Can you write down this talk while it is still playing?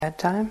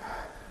Bedtime?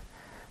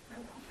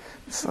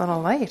 It's a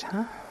little late,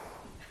 huh?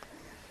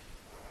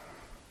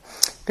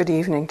 Good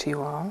evening to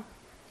you all.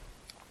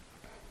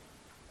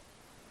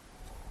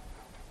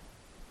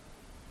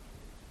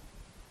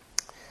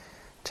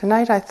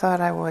 Tonight I thought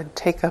I would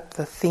take up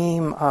the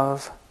theme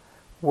of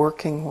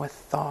working with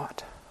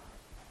thought.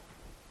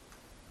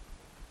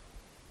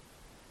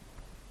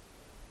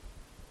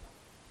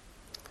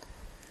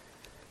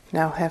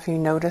 Now, have you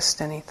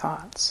noticed any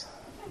thoughts?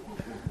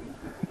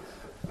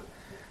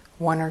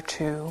 One or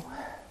two?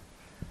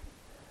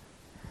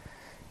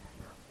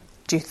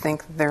 Do you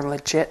think they're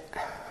legit?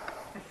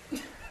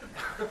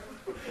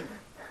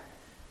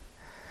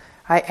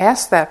 I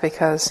ask that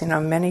because,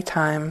 many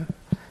times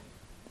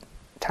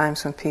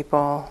when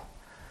people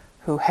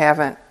who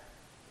haven't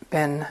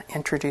been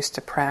introduced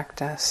to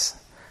practice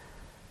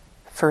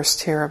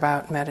first hear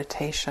about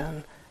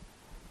meditation,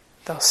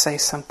 they'll say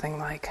something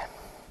like,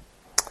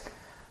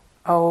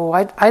 "Oh,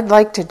 I'd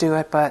like to do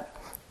it, but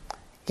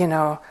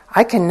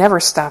I can never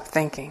stop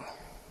thinking.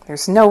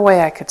 There's no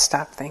way I could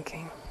stop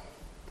thinking."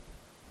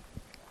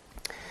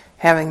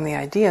 Having the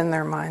idea in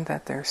their mind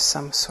that there's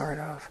some sort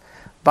of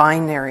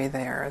binary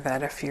there,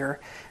 that if you're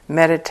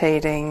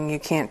meditating, you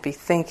can't be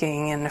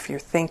thinking, and if you're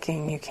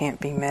thinking, you can't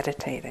be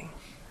meditating.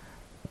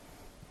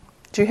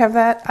 Do you have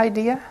that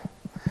idea?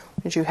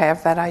 Did you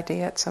have that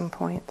idea at some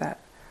point, that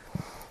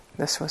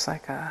this was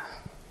like a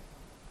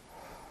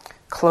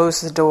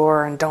close the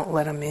door and don't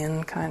let them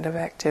in kind of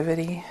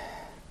activity?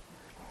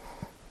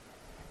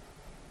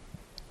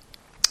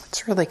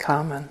 It's really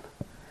common.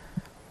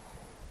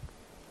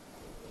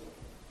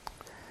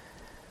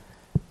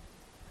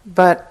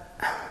 But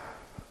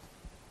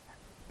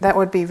that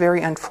would be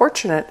very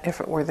unfortunate if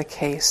it were the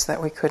case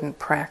that we couldn't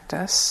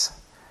practice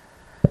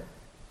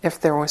if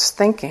there was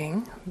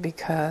thinking,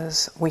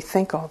 because we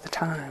think all the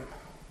time.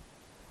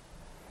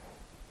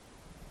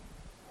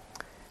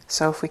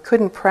 So if we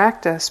couldn't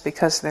practice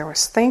because there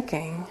was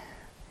thinking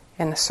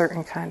in a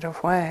certain kind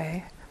of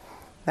way,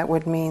 that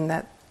would mean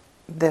that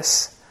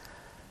this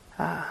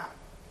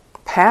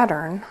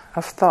pattern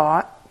of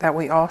thought that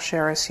we all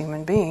share as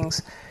human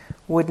beings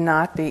would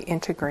not be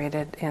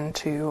integrated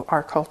into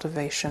our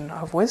cultivation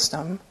of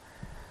wisdom.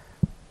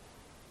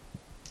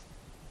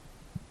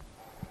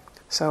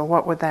 So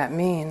what would that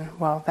mean?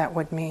 Well, that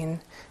would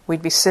mean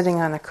we'd be sitting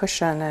on a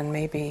cushion and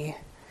maybe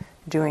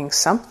doing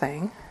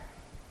something.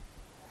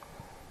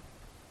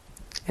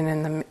 And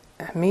in the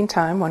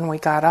meantime, when we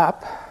got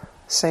up,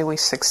 say we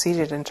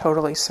succeeded in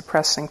totally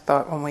suppressing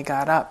thought when we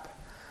got up,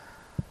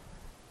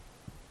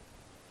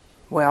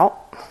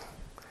 well,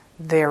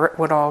 there it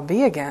would all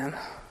be again,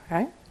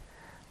 right?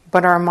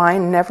 But our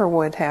mind never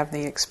would have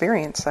the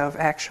experience of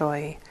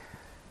actually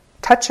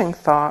touching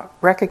thought,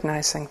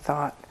 recognizing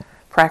thought,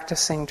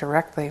 practicing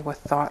directly with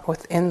thought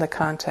within the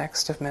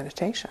context of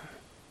meditation.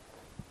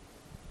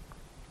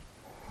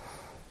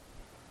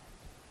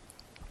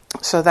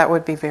 So that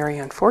would be very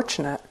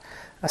unfortunate,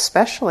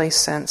 especially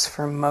since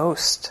for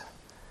most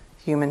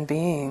human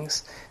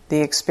beings,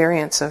 the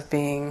experience of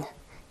being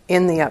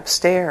in the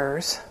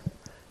upstairs,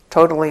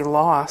 totally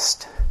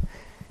lost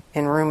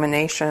in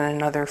rumination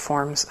and other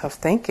forms of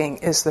thinking,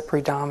 is the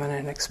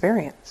predominant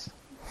experience.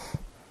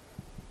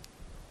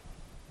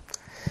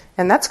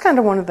 And that's kind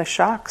of one of the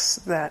shocks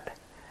that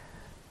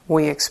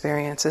we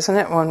experience, isn't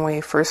it, when we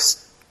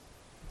first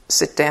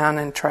sit down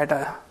and try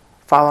to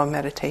follow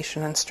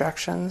meditation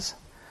instructions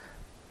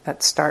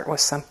that start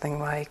with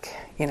something like,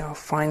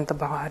 find the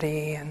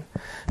body and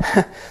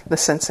the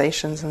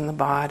sensations in the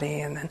body,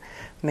 and then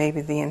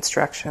maybe the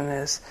instruction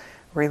is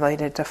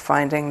related to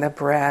finding the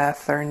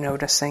breath or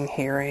noticing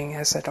hearing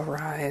as it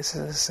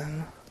arises,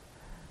 and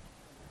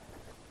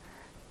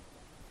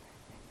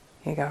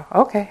you go,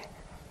 okay,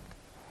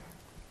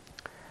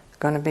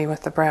 going to be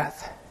with the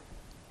breath.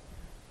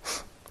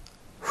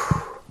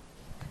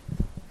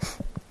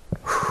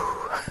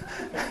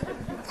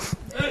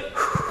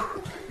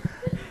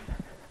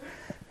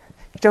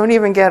 Don't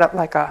even get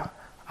like a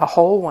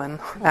whole one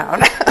out.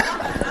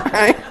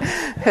 Right?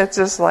 It's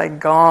just like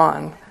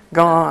gone,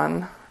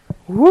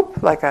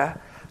 whoop, like a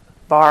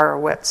bar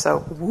of wet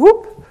soap,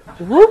 whoop,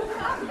 whoop,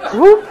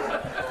 whoop,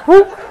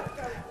 whoop,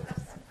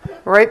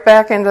 right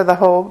back into the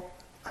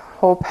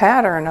whole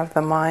pattern of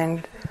the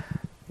mind,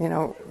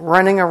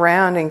 running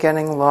around and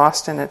getting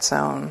lost in its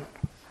own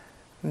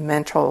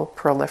mental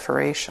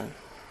proliferation.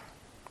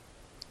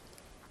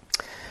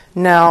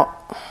 Now,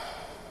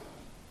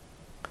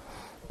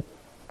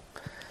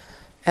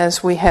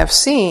 as we have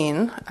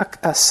seen,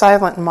 a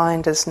silent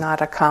mind is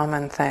not a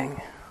common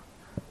thing.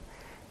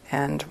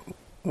 And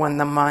when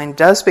the mind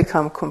does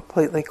become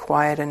completely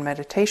quiet in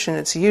meditation,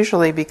 it's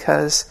usually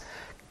because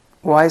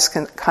wise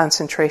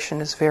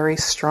concentration is very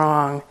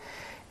strong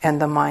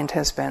and the mind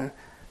has been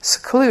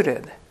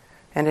secluded,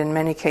 and in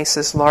many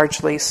cases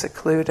largely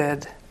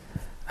secluded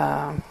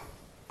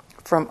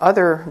from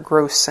other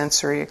gross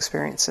sensory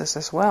experiences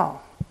as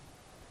well.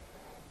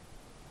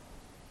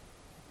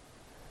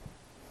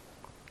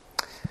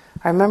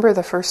 I remember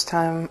the first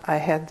time I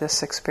had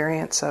this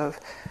experience of,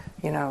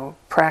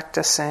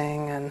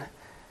 practicing, and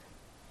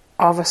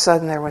all of a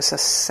sudden there was a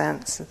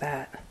sense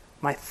that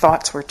my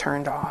thoughts were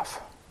turned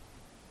off.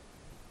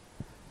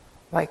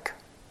 Like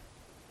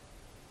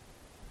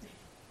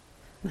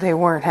they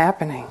weren't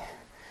happening.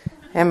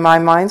 And my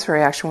mind's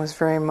reaction was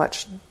very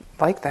much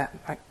like that.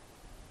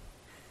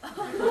 It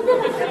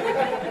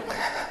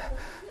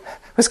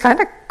was kind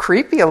of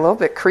creepy, a little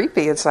bit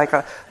creepy. It's like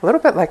a little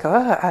bit like,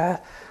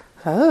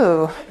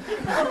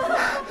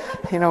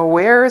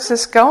 where is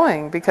this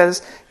going?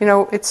 Because,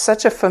 it's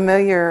such a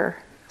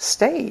familiar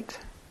state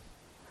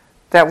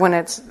that when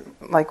it's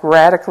like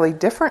radically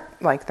different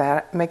like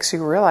that, it makes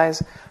you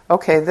realize,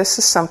 okay, this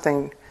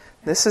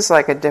is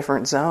like a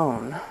different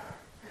zone.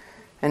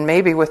 And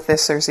maybe with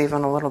this there's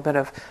even a little bit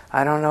of,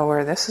 I don't know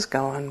where this is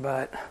going,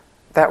 but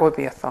that would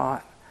be a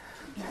thought.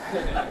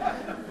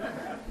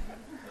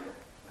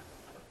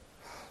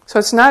 So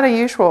it's not a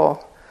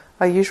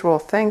usual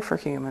thing for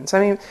humans.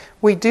 I mean,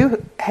 we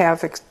do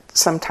have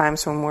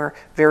sometimes when we're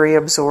very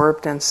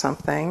absorbed in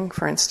something,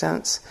 for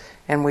instance,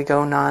 and we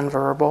go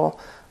nonverbal,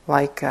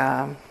 like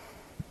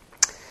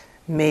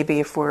maybe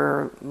if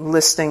we're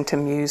listening to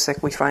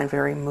music we find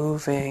very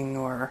moving,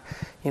 or,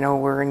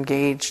 we're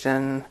engaged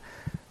in,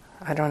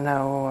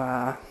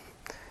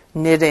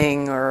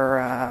 knitting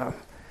or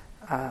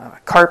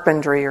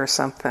carpentry or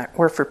something,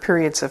 where for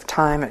periods of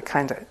time it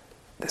kind of,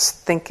 this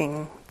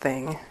thinking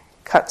thing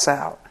cuts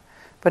out.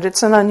 But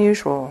it's an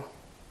unusual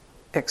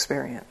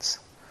experience.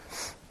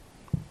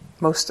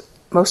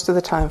 Most of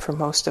the time for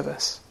most of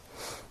us.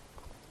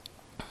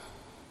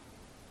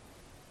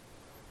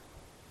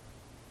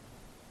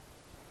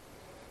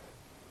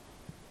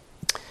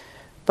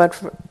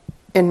 But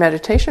in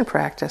meditation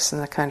practice,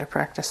 and the kind of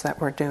practice that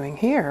we're doing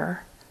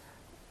here,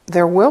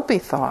 there will be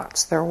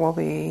thoughts. There will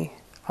be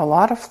a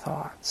lot of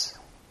thoughts.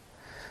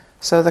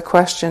 So the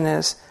question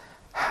is,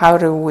 how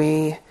do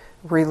we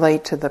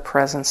relate to the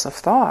presence of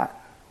thought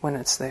when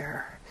it's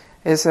there?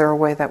 Is there a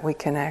way that we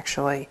can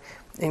actually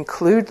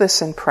include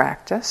this in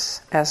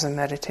practice as a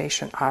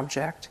meditation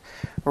object,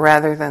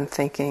 rather than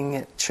thinking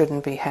it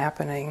shouldn't be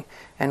happening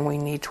and we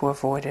need to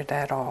avoid it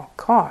at all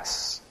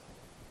costs?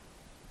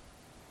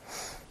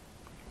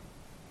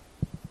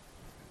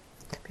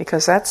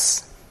 Because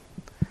that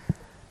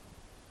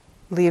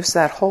leaves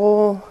that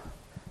whole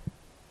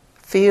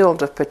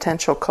field of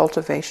potential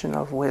cultivation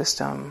of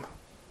wisdom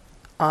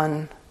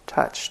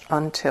untouched,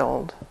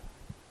 untilled.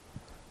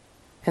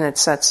 And it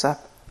sets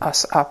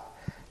us up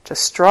to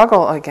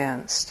struggle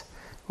against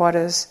what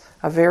is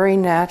a very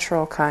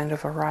natural kind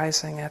of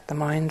arising at the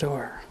mind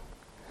door.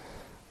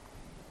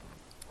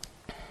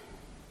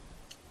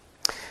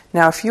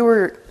 Now, if you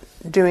were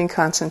doing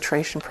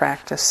concentration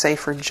practice, say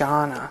for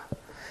jhana,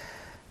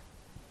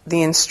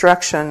 the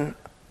instruction,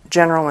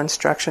 general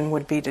instruction,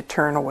 would be to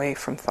turn away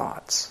from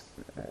thoughts,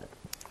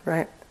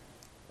 right?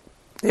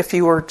 If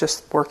you were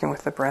just working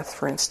with the breath,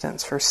 for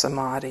instance, for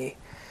samadhi,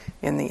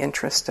 in the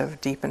interest of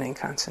deepening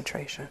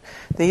concentration,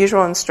 the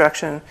usual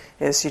instruction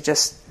is you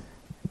just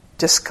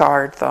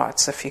discard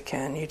thoughts if you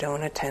can. You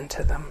don't attend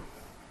to them.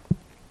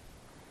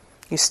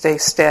 You stay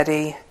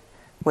steady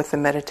with the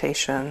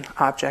meditation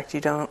object.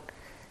 You don't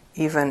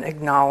even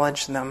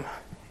acknowledge them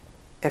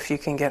if you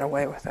can get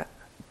away with it.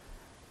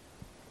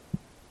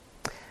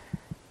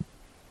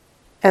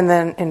 And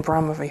then in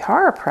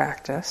Brahmavihara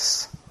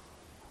practice,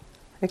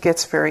 it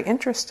gets very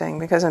interesting,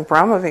 because in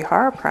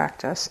Brahmavihara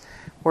practice,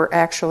 we're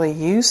actually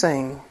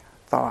using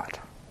thought,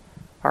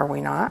 are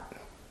we not?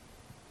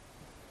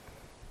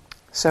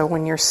 So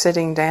when you're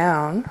sitting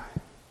down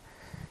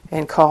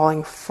and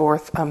calling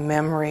forth a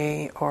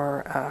memory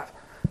or a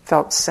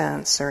felt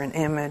sense or an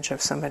image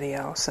of somebody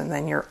else, and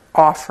then you're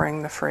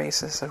offering the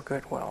phrases of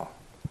goodwill,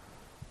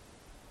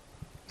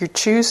 you're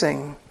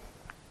choosing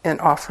in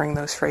offering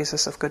those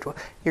phrases of goodwill.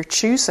 You're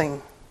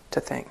choosing to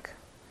think.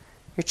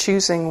 You're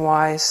choosing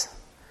wise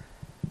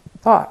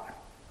thought.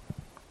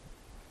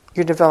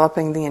 You're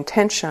developing the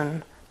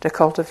intention to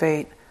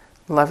cultivate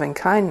loving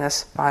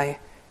kindness by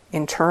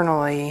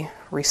internally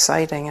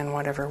reciting, in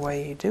whatever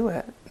way you do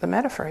it, the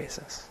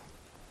metaphrases.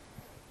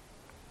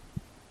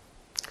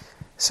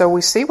 So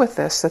we see with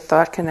this that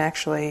thought can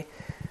actually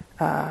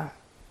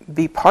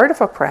be part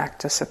of a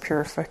practice of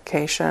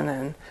purification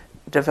and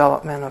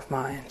development of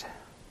mind.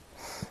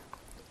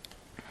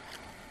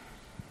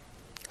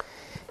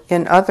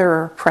 In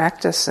other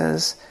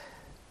practices,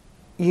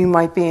 you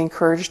might be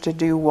encouraged to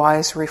do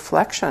wise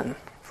reflection.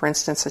 For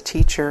instance, a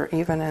teacher,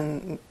 even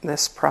in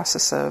this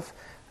process of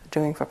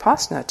doing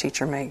Vipassana, a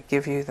teacher may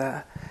give you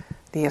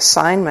the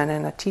assignment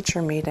in a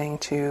teacher meeting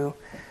to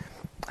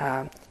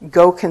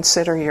go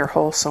consider your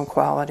wholesome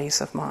qualities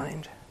of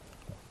mind.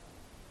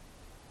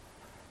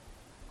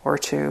 Or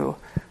to,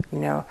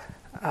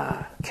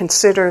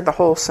 consider the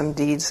wholesome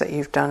deeds that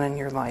you've done in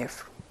your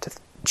life. To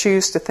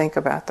choose to think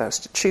about those,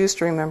 to choose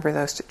to remember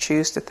those, to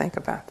choose to think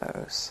about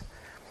those.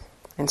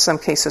 In some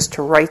cases,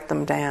 to write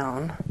them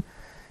down,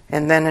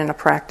 and then in a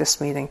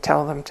practice meeting,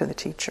 tell them to the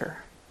teacher.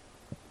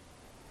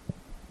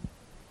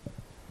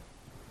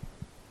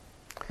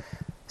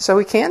 So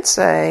we can't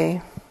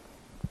say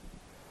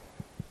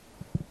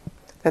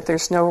that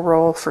there's no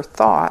role for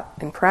thought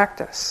in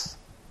practice.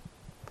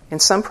 In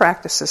some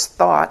practices,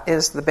 thought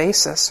is the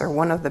basis or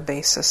one of the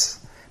bases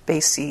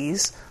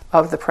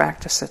of the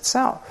practice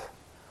itself.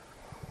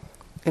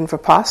 In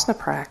Vipassana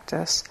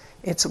practice,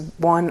 it's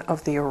one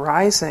of the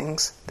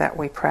arisings that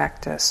we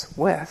practice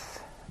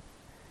with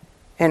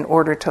in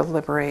order to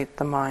liberate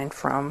the mind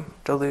from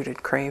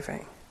deluded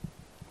craving.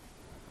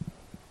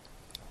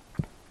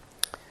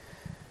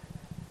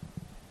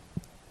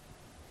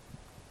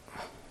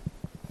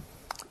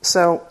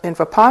 So in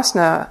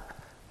Vipassana,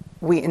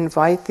 we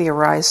invite the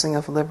arising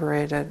of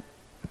liberating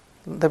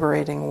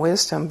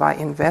wisdom by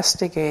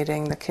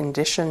investigating the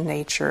conditioned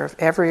nature of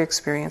every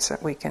experience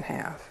that we can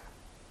have.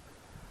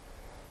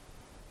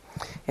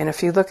 And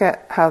if you look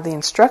at how the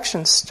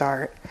instructions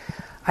start,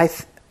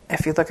 if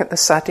you look at the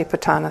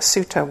Satipatthana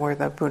Sutta, where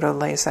the Buddha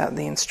lays out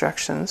the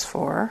instructions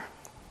for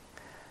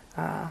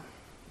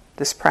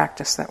this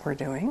practice that we're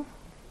doing,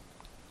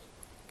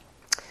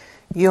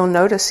 you'll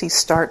notice he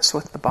starts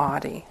with the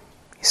body.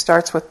 He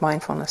starts with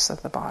mindfulness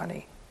of the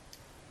body.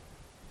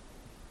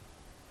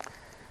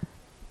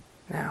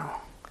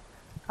 Now,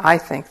 I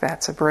think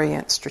that's a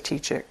brilliant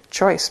strategic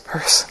choice,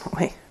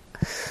 personally.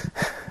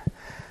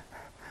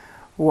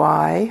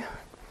 Why?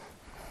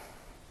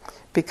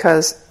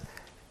 Because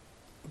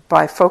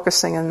by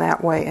focusing in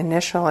that way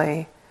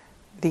initially,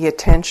 the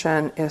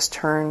attention is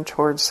turned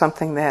towards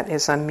something that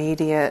is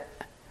immediate,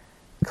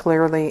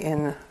 clearly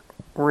in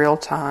real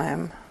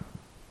time,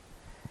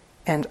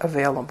 and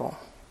available.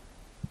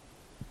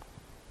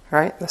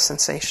 Right? The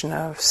sensation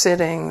of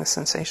sitting, the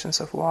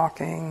sensations of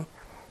walking,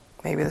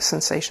 maybe the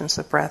sensations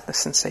of breath, the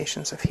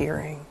sensations of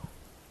hearing.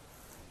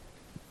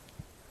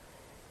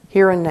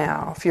 Here and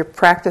now, if you're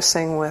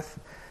practicing with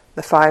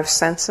the five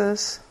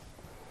senses,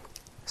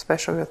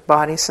 especially with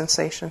body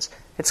sensations,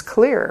 it's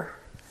clear.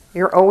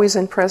 You're always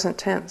in present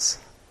tense.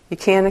 You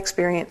can't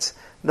experience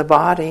the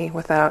body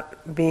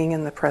without being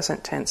in the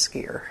present tense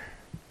gear.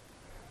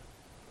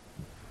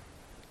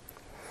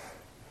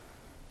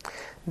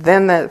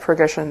 Then the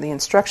progression of the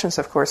instructions,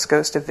 of course,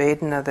 goes to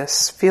Vedana,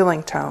 this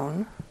feeling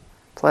tone,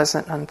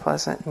 pleasant,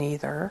 unpleasant,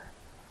 neither.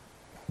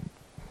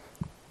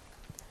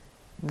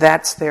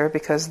 That's there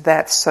because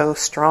that so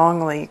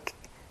strongly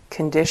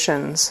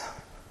conditions,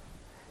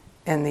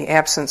 in the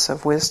absence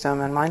of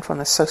wisdom and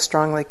mindfulness, so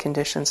strongly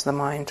conditions the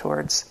mind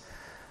towards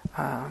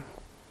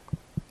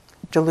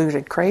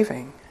deluded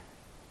craving.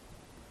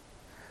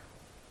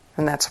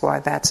 And that's why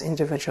that's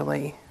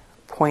individually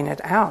pointed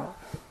out.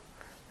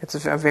 It's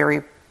a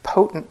very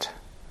potent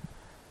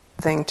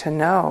thing to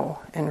know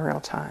in real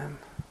time.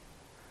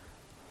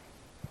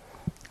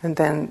 And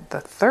then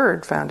the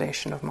third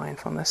foundation of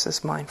mindfulness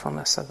is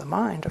mindfulness of the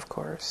mind, of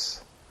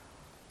course.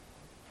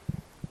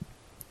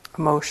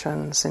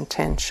 Emotions,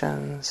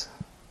 intentions,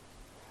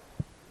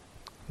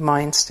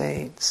 mind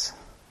states,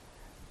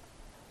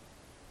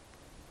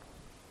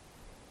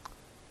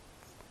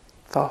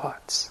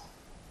 thoughts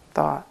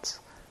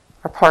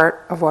are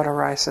part of what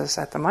arises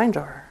at the mind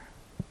door.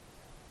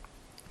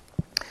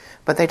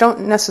 But they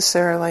don't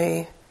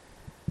necessarily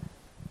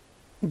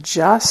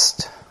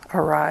just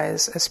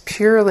arise as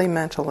purely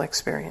mental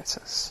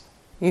experiences.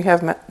 You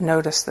have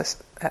noticed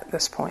this at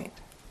this point.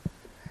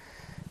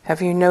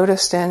 Have you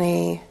noticed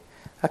any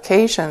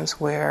occasions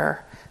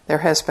where there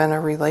has been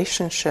a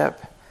relationship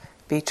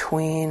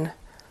between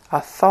a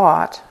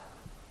thought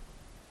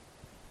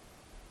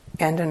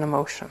and an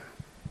emotion?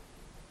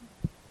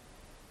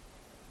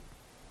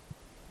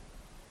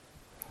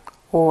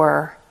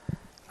 Or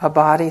a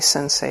body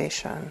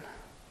sensation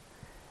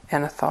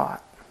and a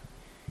thought?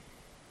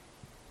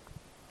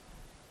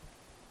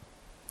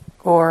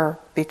 Or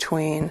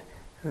between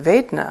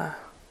Vedana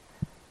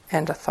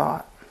and a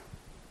thought?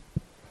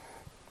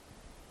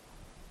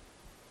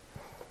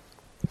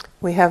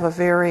 We have a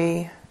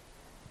very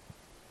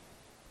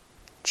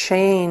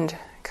chained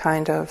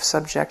kind of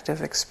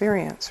subjective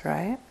experience,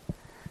 right?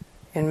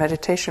 In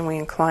meditation, we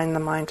incline the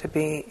mind to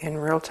be in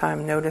real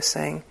time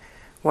noticing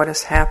what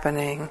is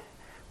happening,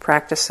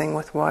 practicing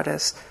with what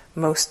is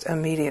most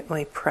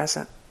immediately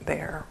present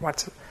there,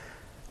 what's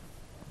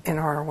in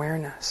our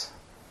awareness.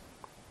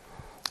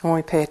 When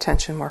we pay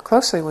attention more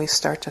closely, we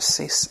start to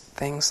see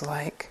things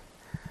like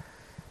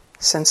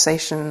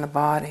sensation in the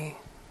body,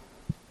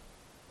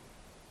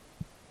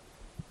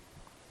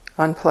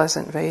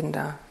 unpleasant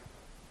Vedana.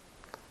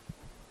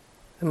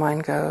 The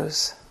mind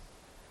goes,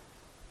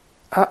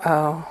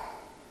 uh-oh,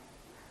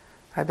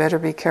 I better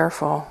be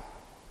careful.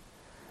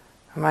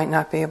 I might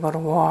not be able to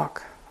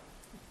walk.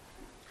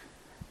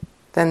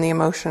 Then the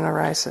emotion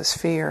arises,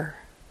 fear.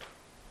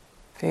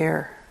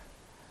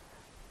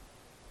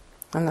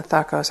 And the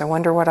thought goes, I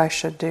wonder what I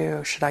should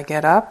do. Should I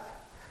get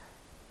up?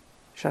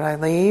 Should I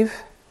leave?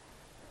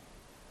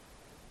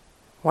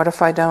 What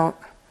if I don't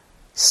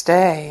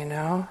stay,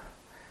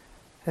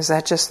 Is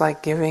that just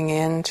like giving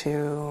in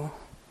to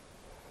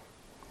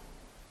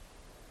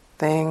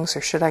things,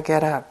 or should I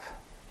get up?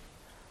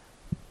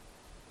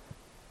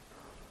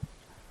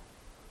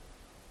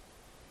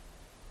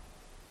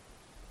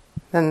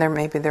 Then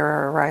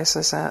there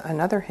arises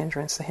another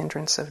hindrance, the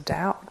hindrance of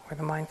doubt, where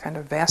the mind kind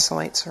of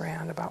vacillates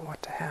around about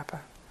what to happen.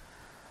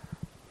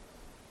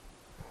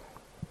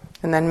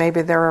 And then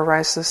maybe there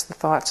arises the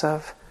thoughts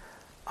of,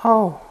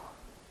 oh,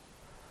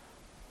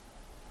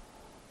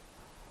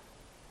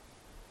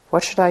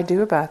 what should I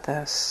do about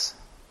this?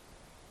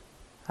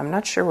 I'm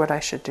not sure what I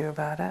should do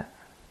about it.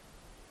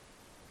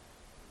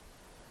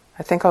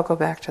 I think I'll go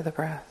back to the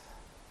breath.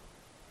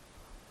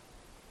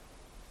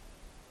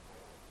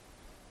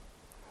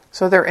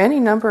 So there are any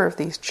number of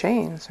these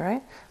chains,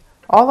 right?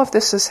 All of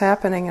this is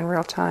happening in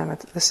real time.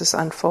 This is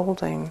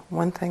unfolding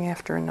one thing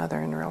after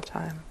another in real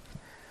time.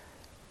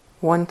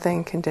 One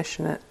thing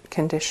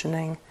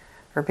conditioning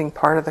or being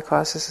part of the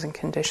causes and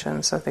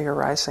conditions of the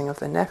arising of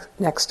the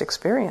next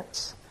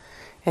experience.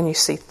 And you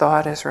see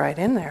thought is right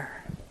in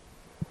there.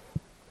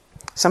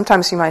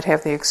 Sometimes you might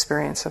have the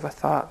experience of a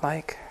thought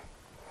like,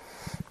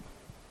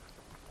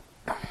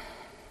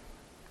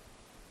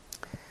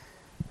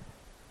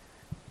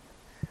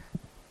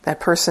 that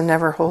person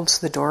never holds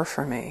the door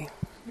for me.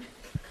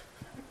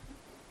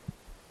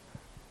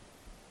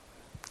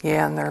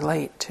 Yeah, and they're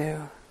late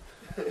too.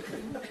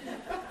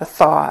 The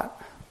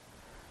thought.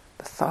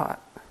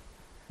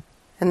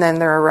 And then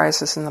there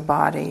arises in the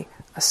body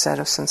a set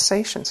of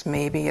sensations.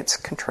 Maybe it's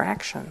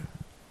contraction,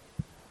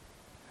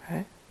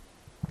 right?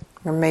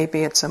 Or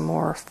maybe it's a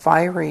more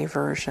fiery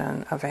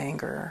version of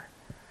anger.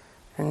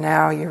 And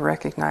now you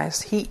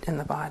recognize heat in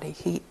the body.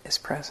 Heat is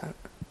present.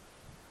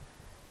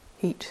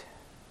 Heat.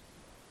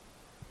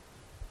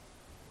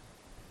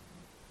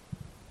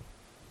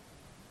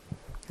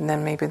 And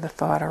then maybe the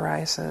thought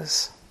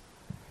arises,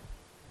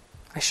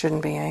 I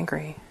shouldn't be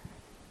angry.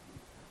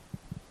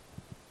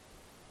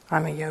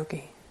 I'm a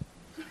yogi.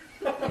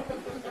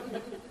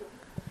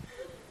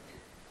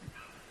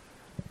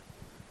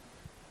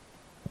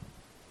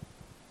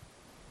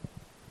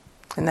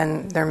 And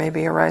then there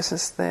maybe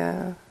arises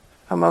the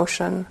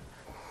emotion,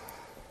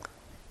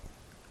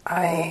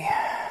 I'm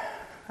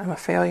a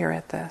failure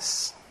at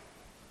this.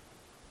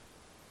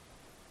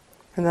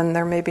 And then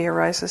there maybe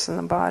arises in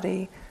the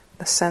body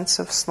the sense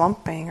of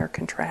slumping or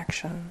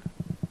contraction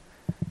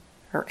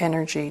or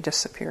energy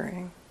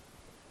disappearing.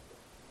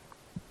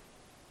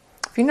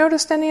 Have you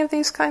noticed any of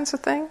these kinds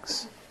of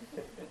things?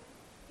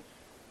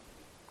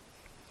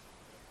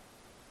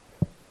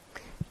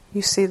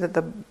 You see that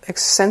the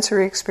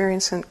sensory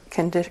experience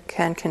can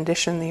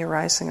condition the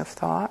arising of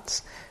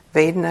thoughts.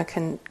 Vedana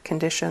can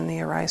condition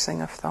the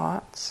arising of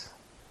thoughts.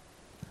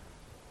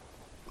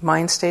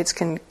 Mind states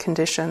can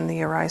condition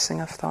the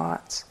arising of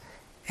thoughts,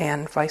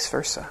 and vice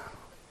versa.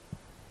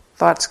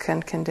 Thoughts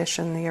can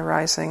condition the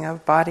arising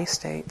of body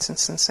states and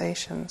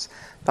sensations.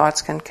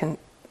 Thoughts can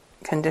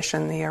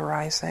condition the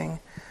arising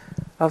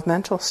of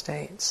mental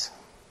states.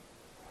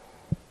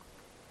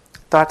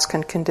 Thoughts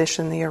can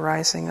condition the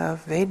arising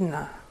of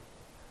Vedana.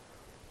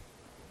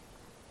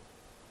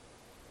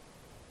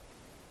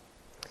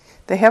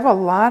 They have a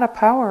lot of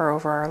power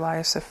over our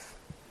lives if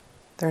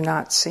they're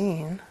not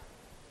seen.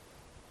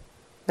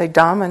 They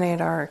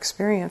dominate our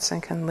experience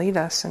and can lead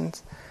us in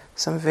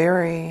some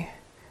very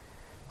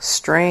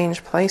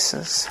strange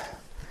places.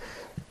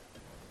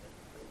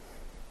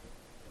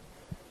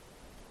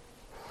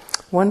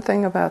 One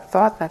thing about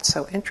thought that's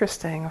so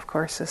interesting, of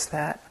course, is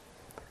that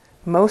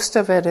most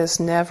of it is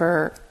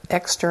never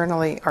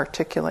externally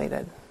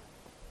articulated.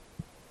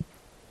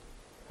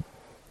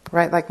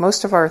 Right? Like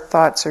most of our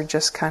thoughts are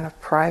just kind of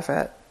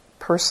private,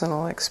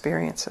 personal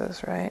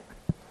experiences, right?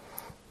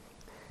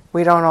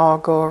 We don't all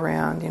go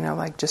around,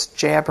 like just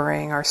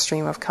jabbering our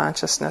stream of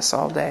consciousness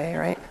all day,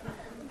 right?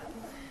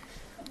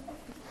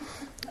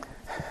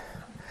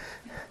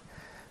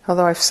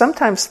 Although I've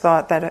sometimes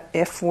thought that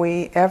if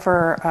we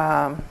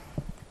ever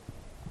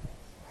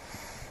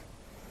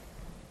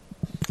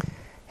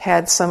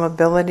had some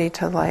ability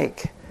to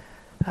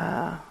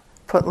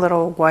put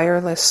little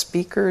wireless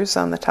speakers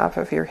on the top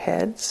of your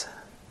heads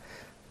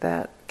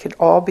that could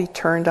all be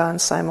turned on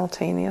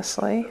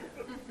simultaneously,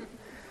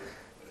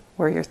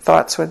 where your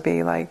thoughts would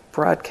be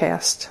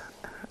broadcast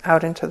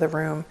out into the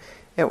room,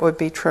 it would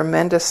be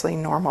tremendously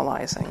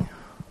normalizing.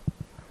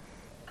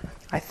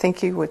 I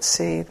think you would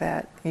see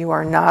that you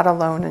are not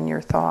alone in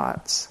your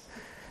thoughts,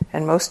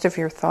 and most of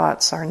your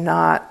thoughts are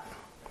not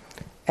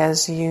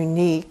as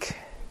unique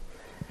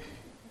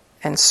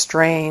and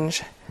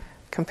strange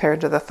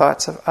compared to the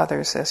thoughts of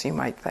others as you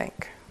might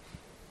think.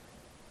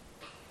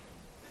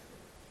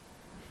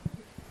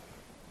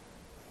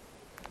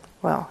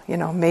 Well,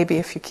 maybe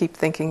if you keep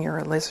thinking you're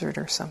a lizard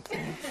or something.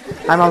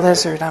 I'm a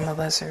lizard.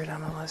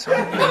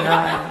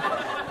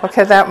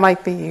 Okay, that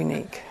might be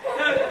unique.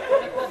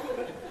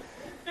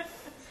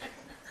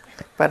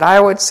 But I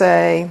would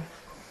say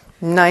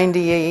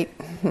 98,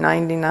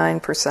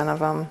 99% of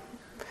them,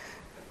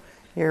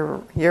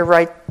 you're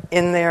right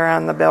in there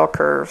on the bell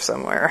curve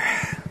somewhere.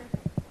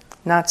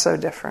 Not so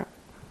different.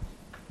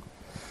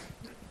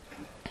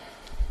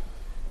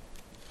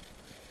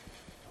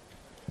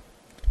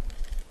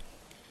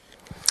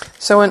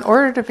 So in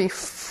order to be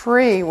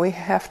free, we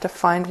have to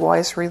find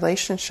wise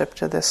relationship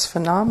to this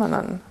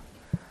phenomenon.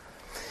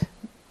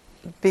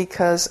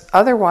 Because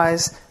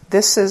otherwise,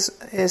 this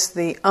is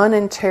the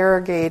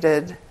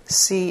uninterrogated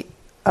seat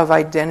of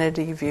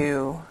identity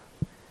view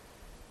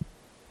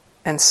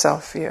and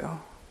self-view.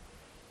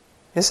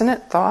 Isn't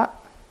it thought?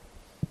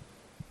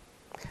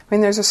 I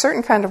mean, there's a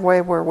certain kind of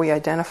way where we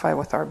identify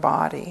with our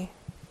body.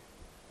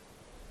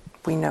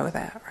 We know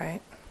that,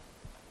 right?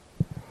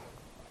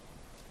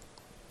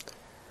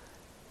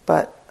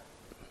 But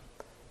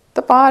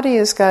the body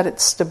has got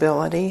its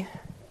stability.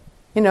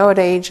 You know, it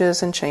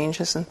ages and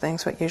changes and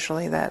things, but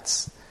usually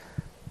that's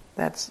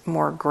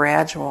more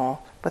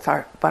gradual. But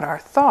our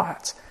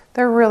thoughts,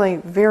 they're really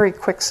very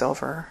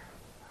quicksilver,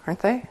 aren't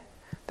they?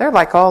 They're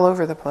like all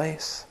over the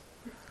place.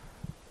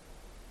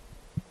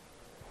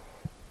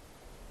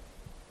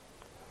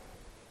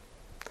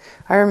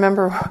 I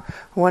remember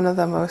one of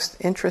the most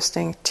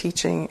interesting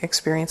teaching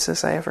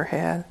experiences I ever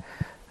had.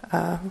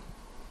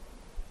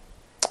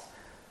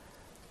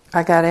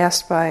 I got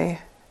asked by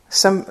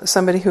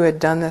somebody who had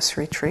done this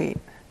retreat,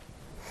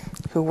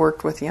 who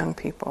worked with young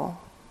people,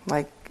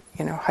 like,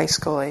 high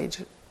school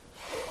age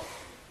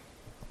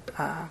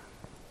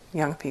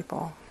young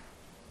people.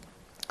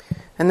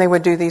 And they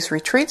would do these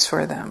retreats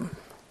for them.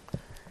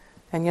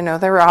 And,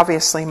 they were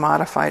obviously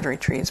modified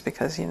retreats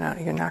because, you're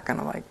not going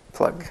to,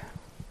 plug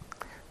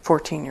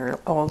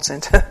 14-year-olds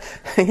into,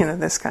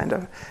 this kind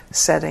of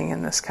setting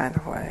in this kind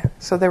of way.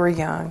 So they were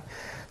young.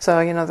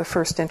 So, the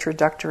first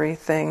introductory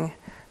thing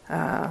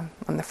on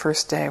the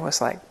first day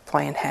was like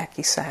playing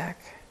hacky sack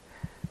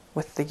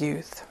with the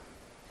youth.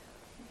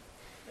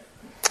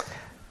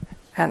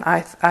 And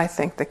I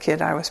think the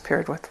kid I was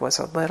paired with was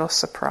a little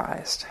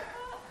surprised.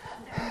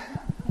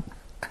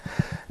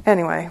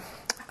 Anyway,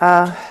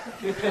 I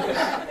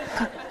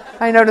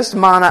noticed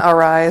mana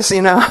arise,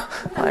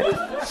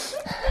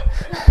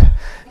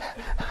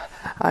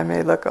 I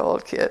may look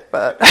old, kid,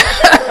 but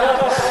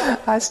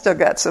I still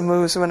got some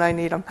moves when I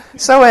need them.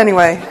 So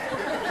anyway,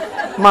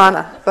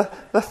 mana,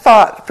 the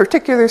thought,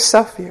 particular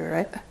self-view,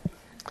 right?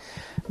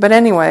 But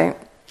anyway,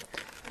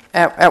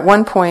 at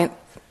one point,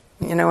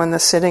 in the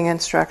sitting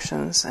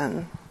instructions,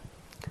 and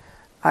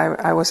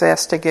I was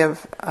asked to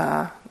give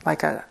a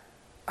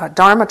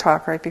Dharma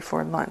talk right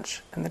before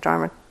lunch, and the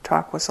Dharma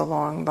talk was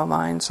along the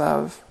lines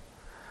of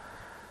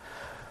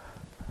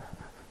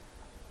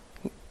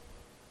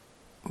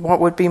what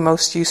would be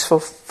most useful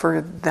for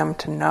them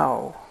to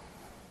know.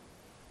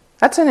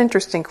 That's an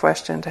interesting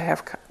question to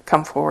have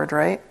come forward,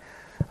 right?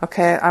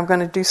 Okay, I'm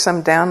going to do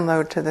some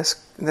download to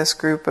this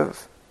group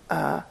of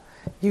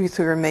youth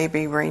who are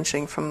maybe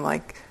ranging from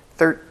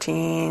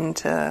 13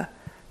 to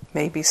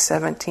maybe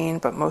 17,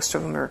 but most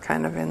of them are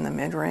kind of in the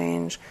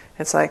mid-range.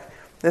 It's like,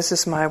 this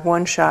is my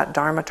one-shot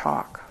Dharma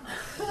talk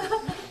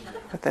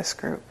with this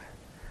group.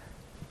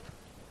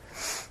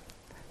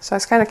 So I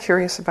was kind of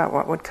curious about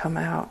what would come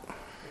out.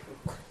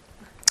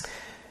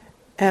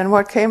 And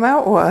what came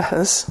out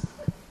was,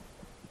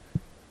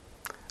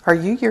 are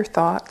you your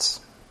thoughts?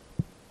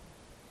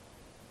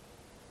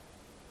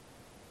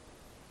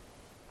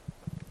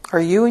 Are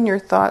you and your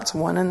thoughts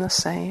one and the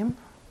same?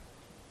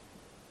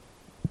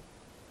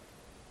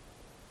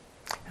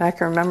 And I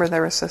can remember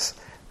there was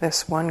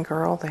this one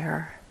girl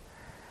there.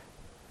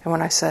 And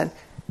when I said,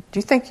 do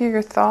you think you're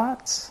your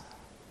thoughts?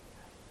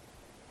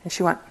 And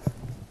she went,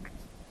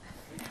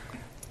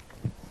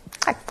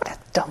 what a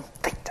dumb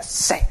thing to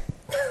say.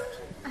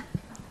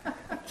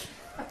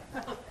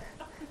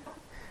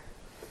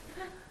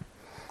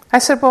 I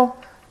said, well,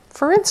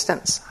 for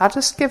instance, I'll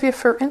just give you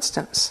for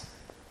instance.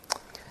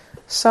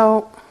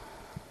 So,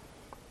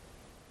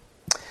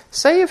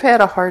 say you've had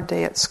a hard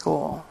day at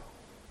school.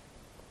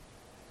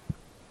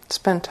 It's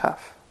been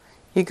tough.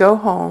 You go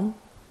home.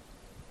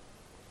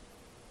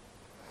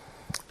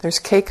 There's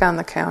cake on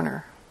the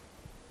counter.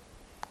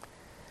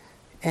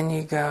 And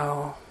you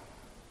go,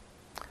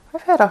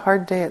 I've had a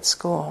hard day at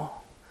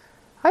school.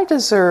 I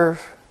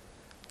deserve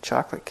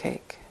chocolate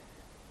cake.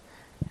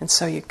 And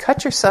so you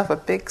cut yourself a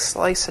big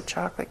slice of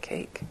chocolate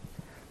cake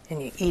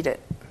and you eat it.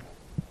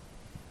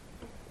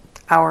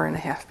 Hour and a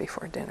half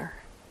before dinner.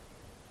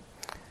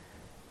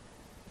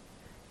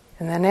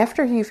 And then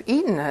after you've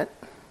eaten it,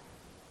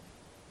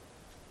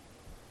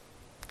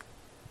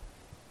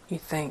 you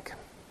think,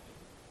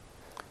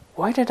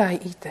 why did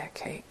I eat that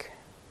cake?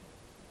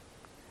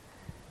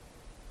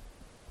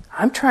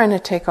 I'm trying to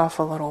take off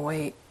a little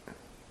weight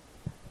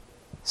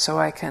so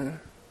I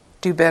can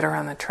do better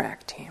on the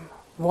track team.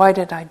 Why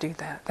did I do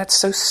that? That's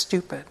so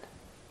stupid.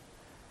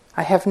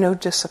 I have no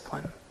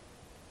discipline.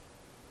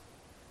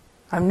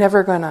 I'm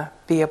never going to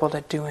be able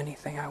to do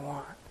anything I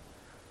want.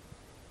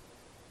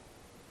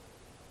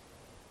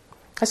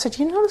 I said,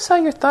 you notice how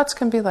your thoughts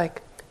can be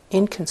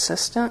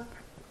inconsistent?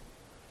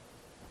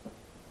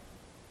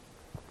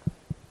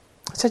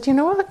 I said, you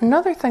know what?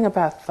 Another thing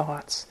about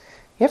thoughts,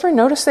 you ever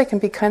notice they can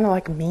be kind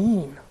of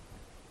mean?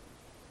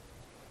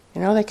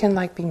 They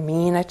can be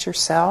mean at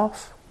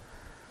yourself.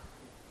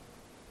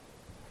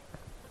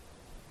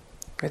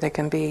 Or they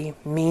can be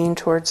mean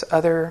towards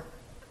other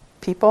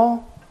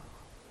people.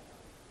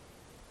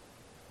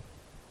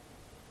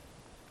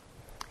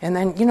 And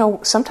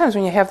then, sometimes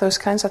when you have those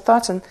kinds of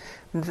thoughts, and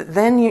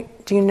then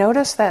do you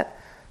notice that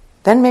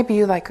then maybe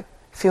you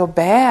feel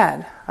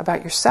bad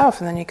about yourself,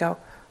 and then you go,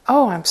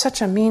 oh, I'm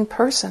such a mean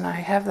person, I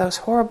have those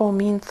horrible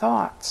mean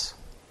thoughts.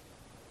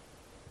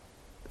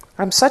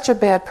 I'm such a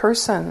bad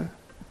person,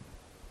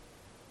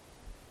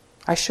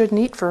 I shouldn't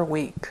eat for a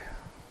week.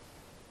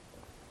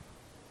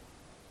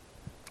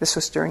 This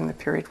was during the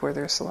period where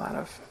there's a lot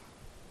of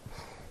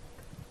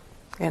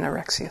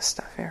anorexia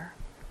stuff here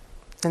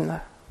in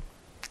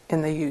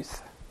the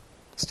youth.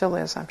 Still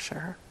is, I'm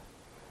sure.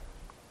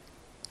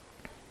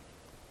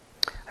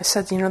 I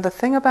said, the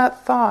thing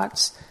about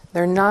thoughts,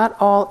 they're not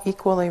all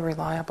equally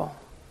reliable.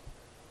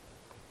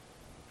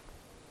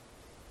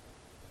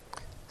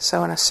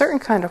 So in a certain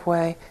kind of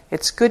way,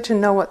 it's good to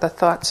know what the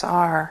thoughts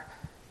are,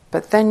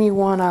 but then you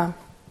want to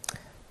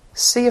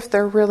see if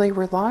they're really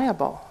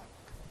reliable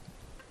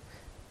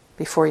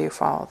before you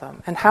follow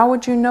them. And how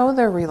would you know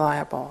they're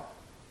reliable?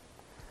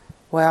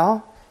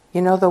 Well,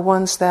 the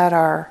ones that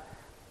are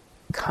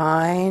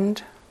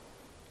kind,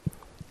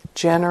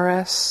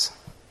 generous,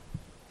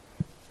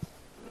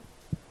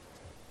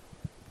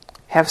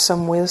 have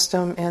some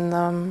wisdom in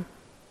them,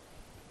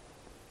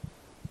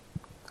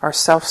 are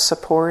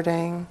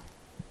self-supporting.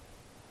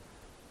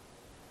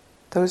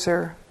 Those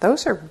are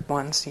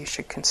ones you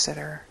should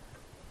consider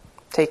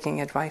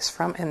taking advice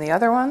from. And the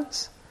other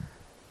ones,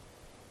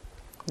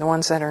 the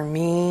ones that are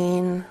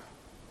mean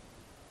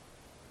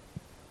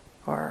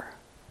or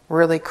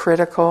really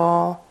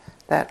critical,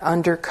 that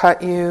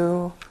undercut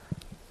you,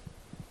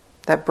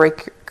 that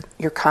break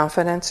your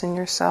confidence in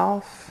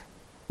yourself,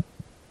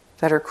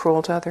 that are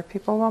cruel to other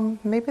people, well,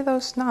 maybe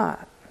those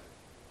not.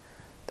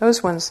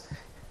 Those ones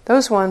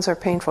are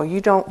painful.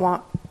 You don't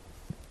want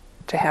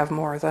to have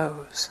more of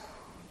those,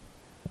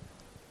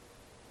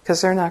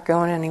 because they're not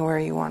going anywhere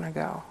you want to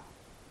go.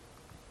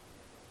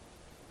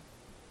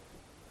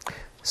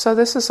 So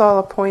this is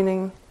all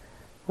pointing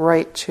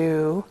right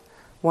to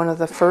one of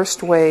the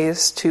first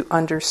ways to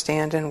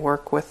understand and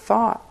work with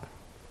thought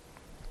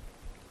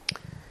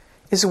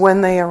is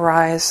when they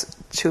arise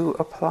to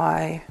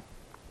apply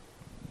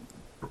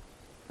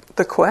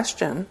the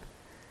question,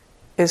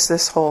 is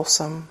this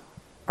wholesome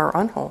or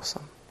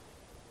unwholesome?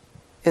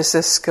 Is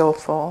this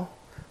skillful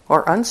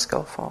or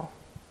unskillful?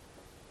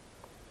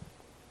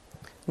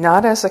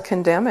 Not as a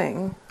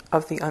condemning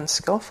of the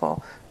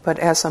unskillful, but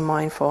as a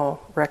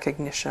mindful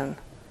recognition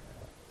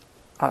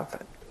of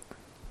it.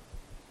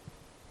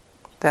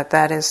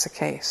 That is the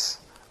case.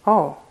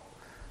 Oh,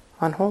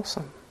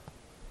 unwholesome.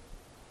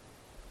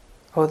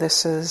 Oh,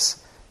 this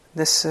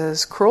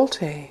is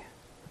cruelty.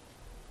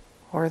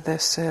 Or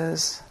this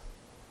is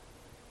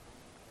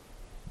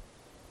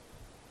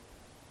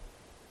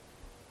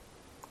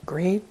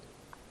greed,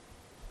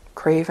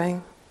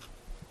 craving,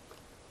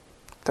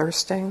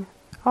 thirsting.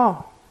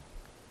 Oh,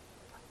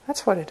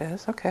 that's what it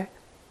is, okay.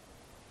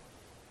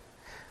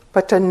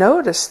 But to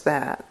notice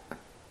that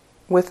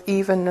with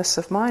evenness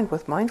of mind,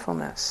 with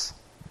mindfulness,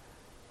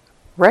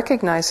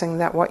 recognizing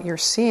that what you're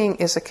seeing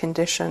is a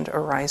conditioned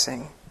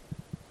arising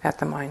at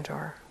the mind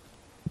door.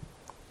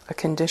 A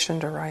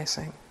conditioned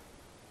arising.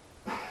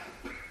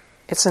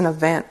 It's an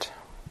event.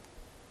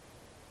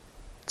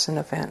 It's an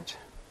event.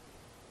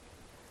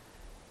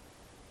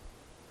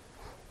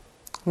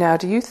 Now,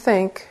 do you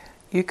think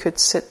you could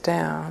sit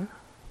down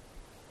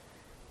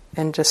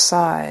and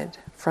decide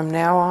from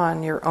now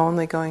on you're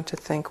only going to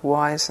think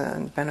wise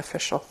and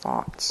beneficial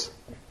thoughts?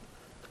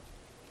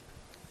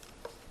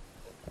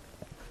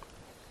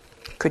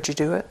 Could you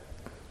do it?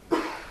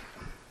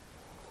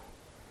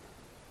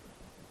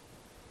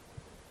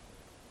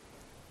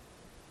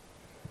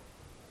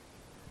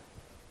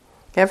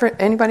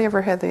 Anybody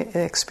ever had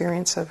the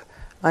experience of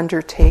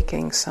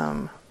undertaking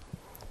some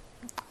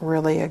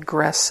really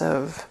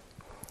aggressive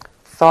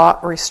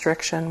thought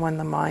restriction when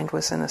the mind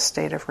was in a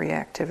state of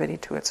reactivity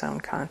to its own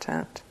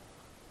content?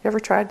 You ever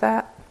tried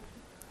that?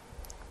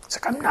 It's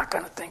like, I'm not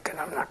going to think it,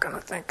 I'm not going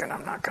to think it,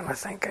 I'm not going to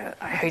think it.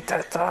 I hate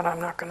that thought, I'm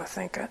not going to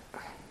think it.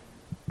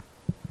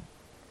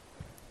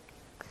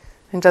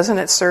 And doesn't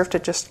it serve to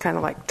just kind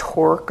of like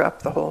torque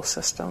up the whole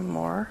system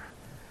more?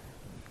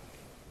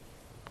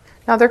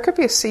 Now, there could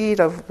be a seed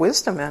of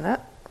wisdom in it,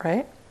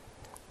 right?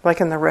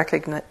 Like in the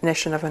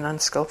recognition of an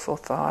unskillful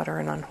thought or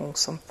an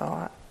unwholesome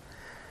thought.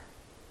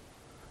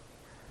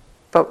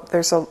 But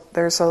there's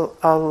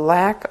a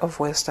lack of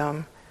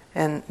wisdom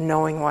in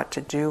knowing what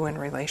to do in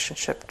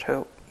relationship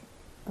to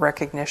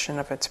recognition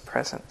of its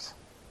presence.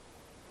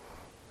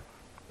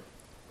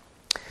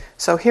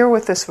 So here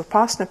with this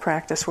Vipassana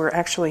practice, we're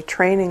actually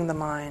training the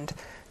mind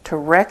to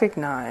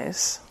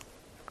recognize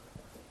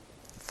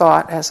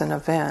thought as an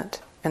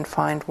event and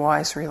find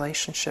wise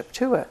relationship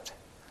to it.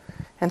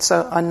 And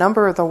so a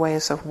number of the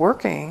ways of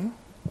working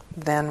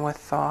then with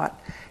thought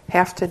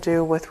have to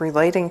do with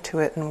relating to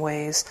it in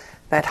ways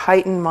that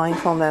heighten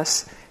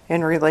mindfulness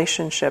in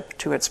relationship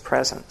to its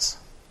presence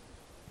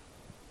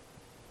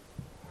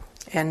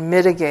and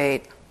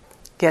mitigate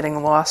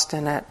getting lost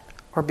in it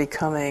or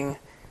becoming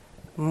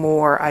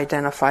more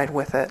identified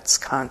with its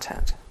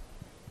content.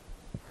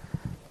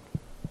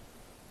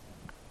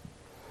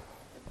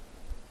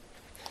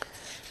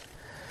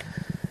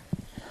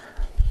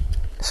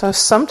 So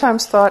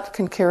sometimes thought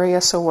can carry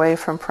us away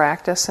from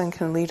practice and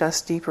can lead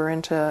us deeper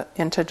into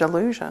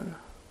delusion.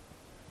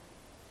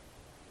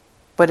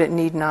 But it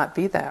need not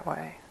be that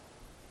way.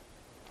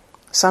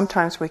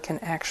 Sometimes we can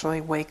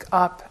actually wake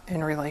up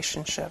in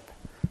relationship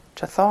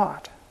to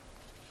thought.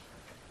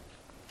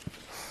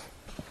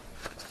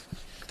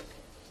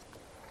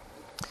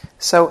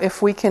 So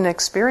if we can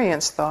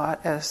experience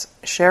thought as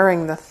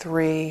sharing the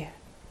three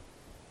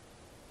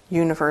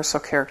universal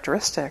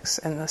characteristics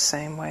in the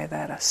same way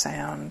that a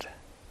sound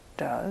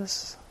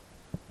does,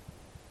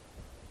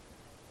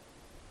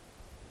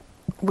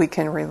 we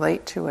can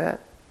relate to it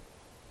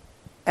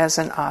as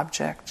an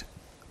object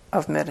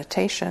of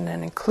meditation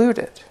and include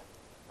it.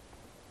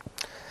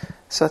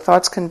 So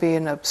thoughts can be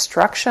an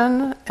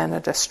obstruction and a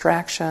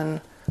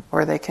distraction,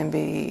 or they can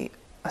be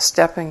a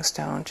stepping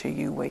stone to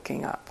you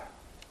waking up.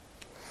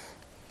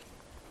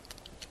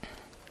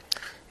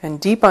 And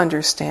deep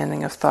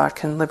understanding of thought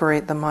can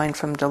liberate the mind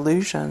from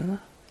delusion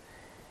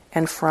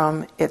and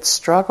from its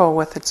struggle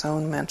with its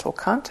own mental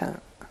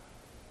content.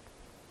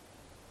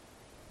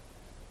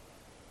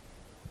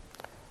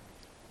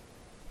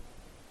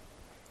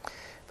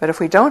 But if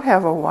we don't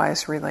have a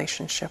wise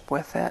relationship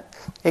with it,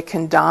 it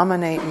can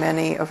dominate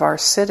many of our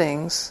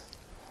sittings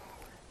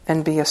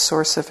and be a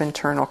source of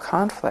internal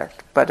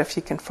conflict. But if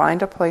you can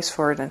find a place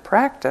for it in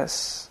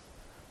practice,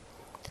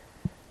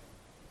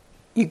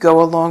 you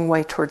go a long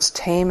way towards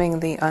taming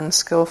the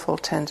unskillful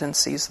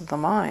tendencies of the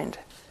mind.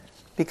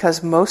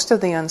 Because most of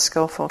the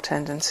unskillful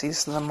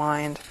tendencies of the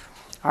mind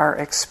are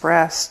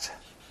expressed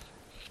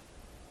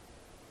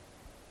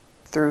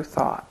through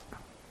thought.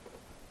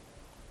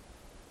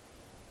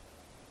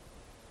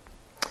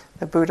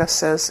 The Buddha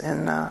says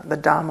in the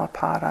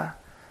Dhammapada,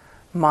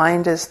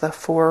 mind is the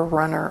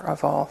forerunner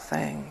of all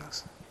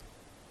things.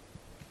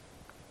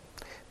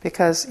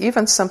 Because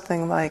even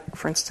something like,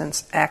 for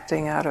instance,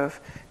 acting out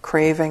of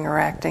craving or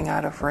acting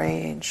out of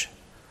rage,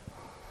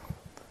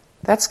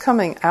 that's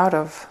coming out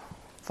of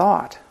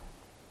thought.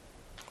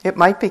 It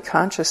might be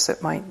conscious,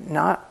 it might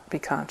not be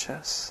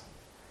conscious.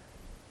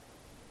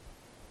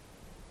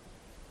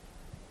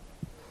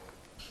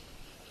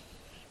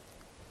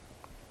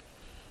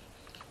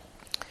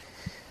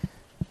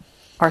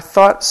 Our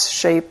thoughts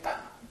shape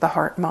the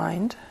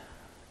heart-mind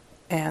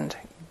and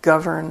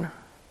govern,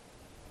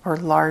 or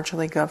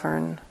largely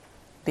govern,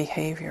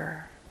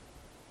 behavior.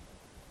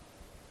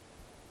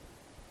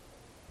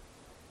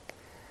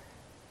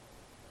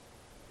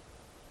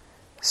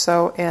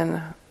 So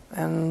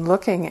in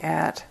looking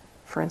at,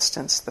 for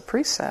instance, the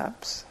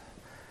precepts,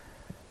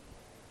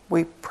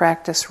 we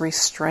practice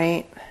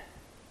restraint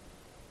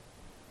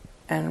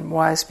and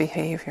wise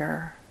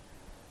behavior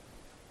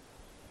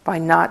by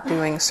not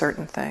doing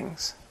certain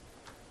things.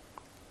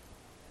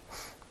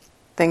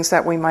 Things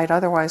that we might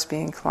otherwise be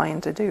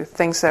inclined to do.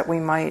 Things that we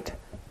might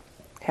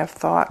have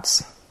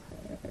thoughts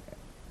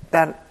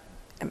that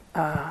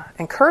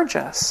encourage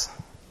us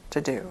to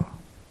do.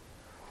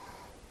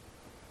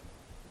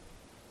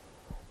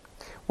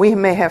 We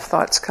may have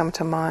thoughts come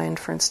to mind,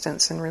 for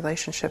instance, in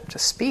relationship to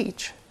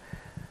speech,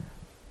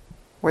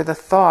 where the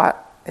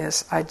thought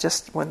is, I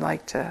just would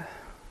like to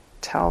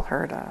tell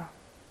her to,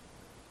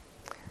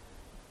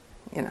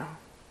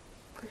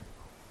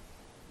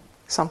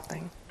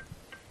 something.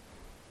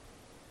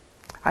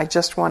 I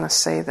just want to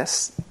say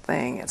this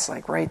thing. It's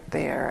like right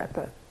there at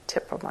the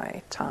tip of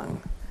my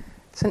tongue.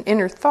 It's an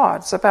inner thought.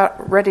 It's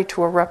about ready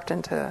to erupt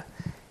into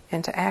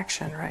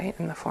action, right,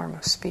 in the form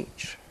of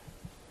speech.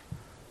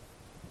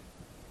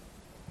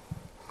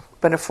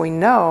 But if we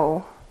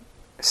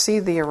see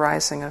the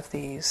arising of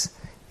these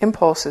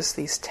impulses,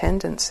 these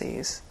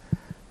tendencies,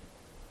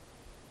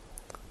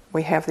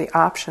 we have the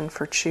option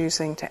for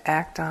choosing to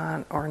act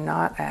on or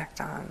not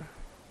act on.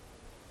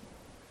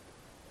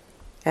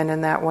 And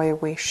in that way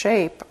we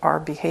shape our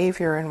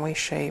behavior and we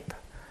shape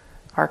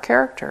our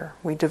character.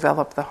 We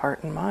develop the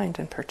heart and mind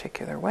in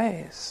particular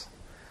ways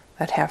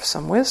that have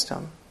some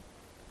wisdom.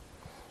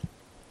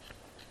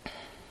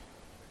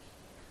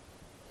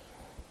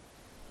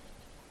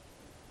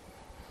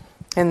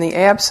 In the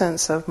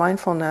absence of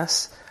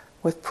mindfulness,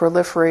 with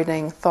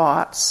proliferating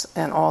thoughts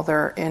and all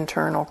their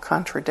internal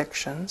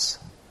contradictions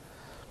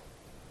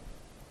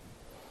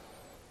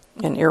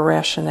and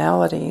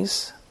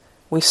irrationalities,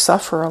 we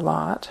suffer a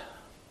lot,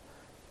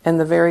 and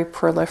the very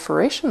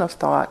proliferation of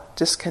thought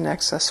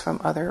disconnects us from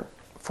other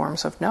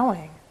forms of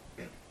knowing.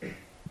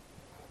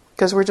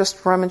 Because we're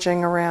just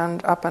rummaging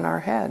around up in our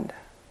head.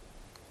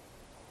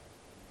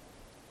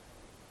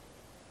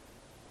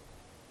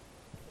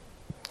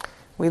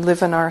 We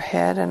live in our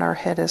head, and our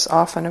head is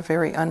often a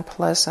very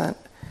unpleasant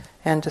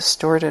and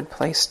distorted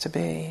place to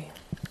be.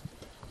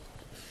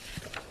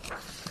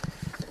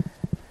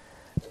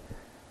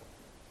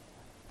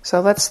 So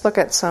let's look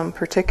at some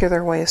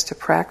particular ways to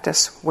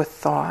practice with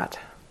thought.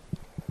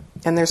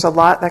 And there's a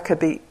lot that could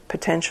be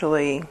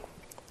potentially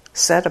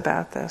said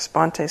about this.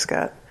 Bhante's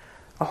got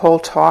a whole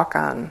talk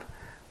on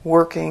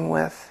working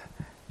with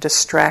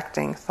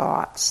distracting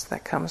thoughts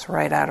that comes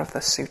right out of the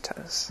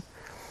suttas.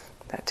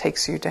 That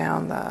takes you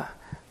down the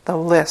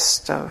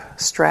list of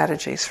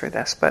strategies for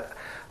this. But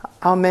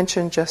I'll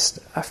mention just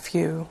a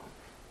few.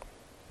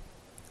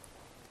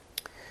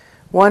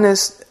 One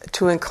is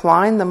to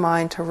incline the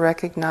mind to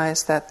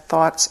recognize that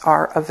thoughts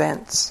are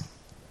events.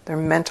 They're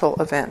mental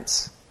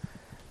events.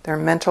 They're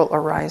mental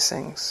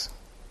arisings.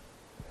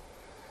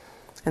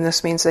 And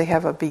this means they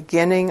have a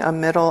beginning, a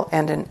middle,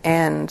 and an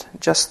end,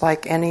 just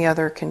like any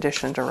other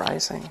conditioned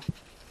arising.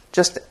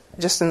 Just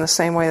in the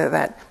same way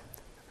that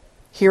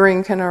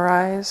hearing can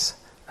arise,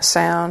 a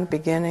sound,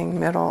 beginning,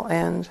 middle,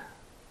 end.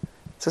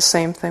 It's the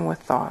same thing with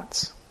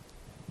thoughts.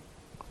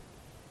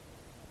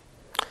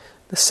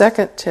 The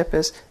second tip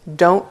is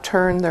don't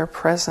turn their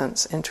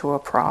presence into a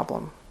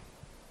problem.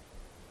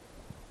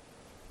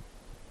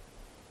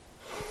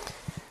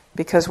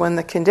 Because when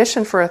the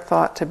condition for a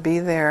thought to be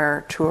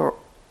there,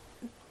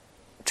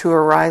 to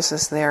arise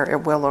is there,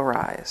 it will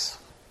arise.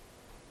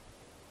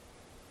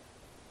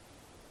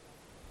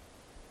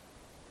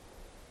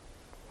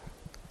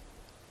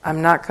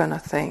 I'm not going to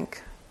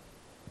think.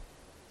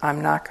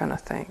 I'm not going to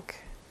think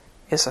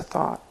is a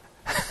thought.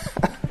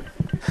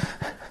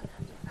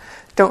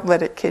 Don't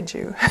let it kid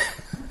you.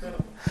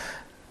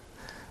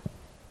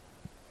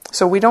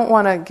 So we don't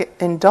want to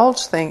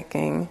indulge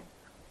thinking.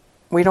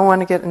 We don't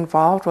want to get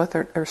involved with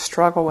it or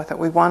struggle with it.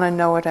 We want to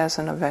know it as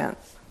an event.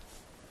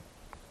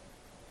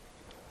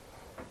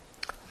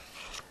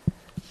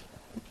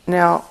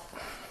 Now,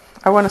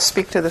 I want to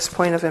speak to this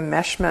point of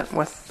enmeshment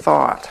with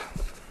thought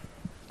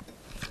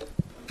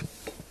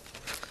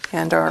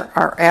and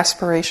our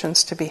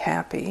aspirations to be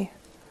happy.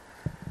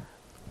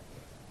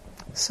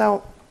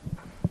 So,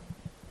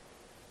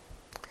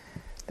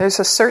 there's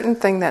a certain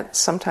thing that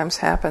sometimes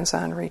happens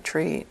on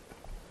retreat,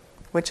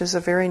 which is a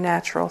very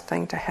natural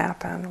thing to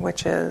happen,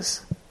 which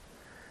is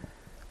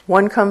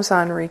one comes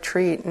on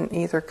retreat and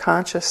either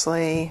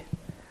consciously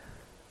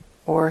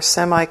or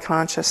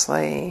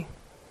semi-consciously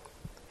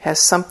has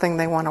something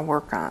they want to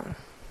work on.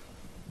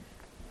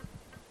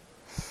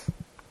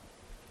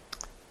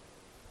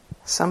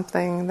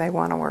 Something they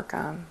want to work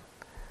on.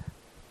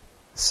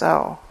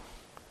 So,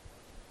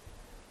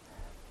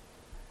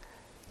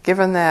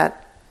 given that,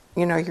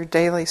 your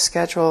daily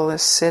schedule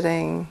is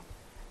sitting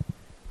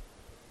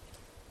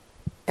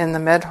in the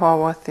med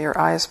hall with your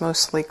eyes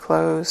mostly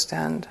closed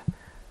and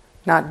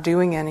not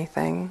doing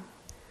anything,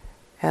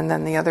 and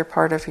then the other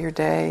part of your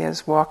day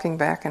is walking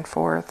back and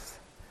forth,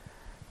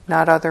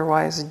 not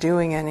otherwise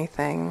doing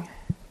anything,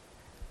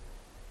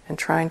 and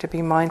trying to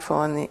be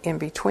mindful in the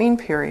in-between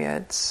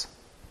periods,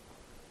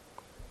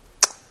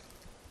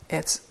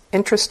 it's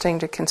interesting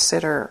to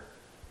consider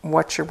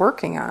what you're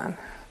working on.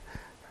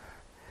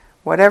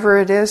 Whatever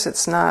it is,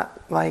 it's not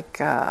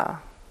like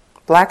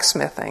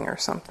blacksmithing or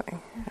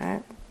something,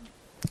 right?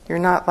 You're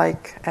not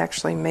like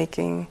actually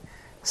making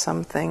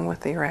something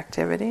with your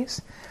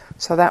activities.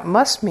 So that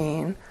must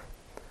mean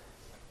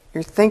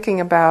you're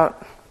thinking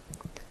about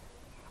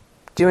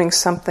doing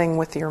something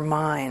with your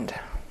mind.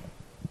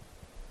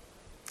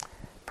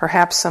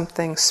 Perhaps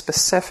something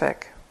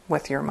specific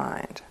with your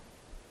mind.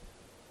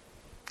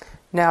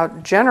 Now,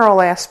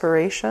 general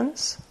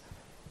aspirations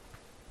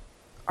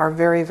are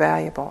very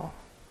valuable.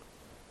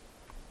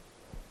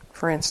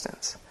 For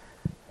instance,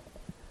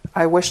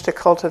 I wish to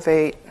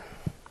cultivate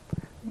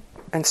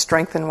and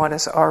strengthen what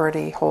is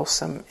already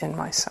wholesome in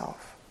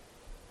myself.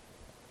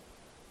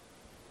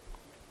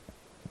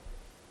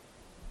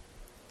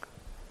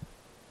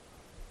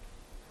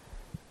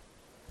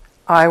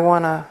 I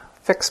want to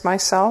fix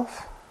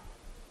myself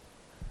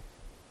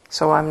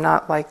so I'm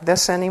not like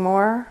this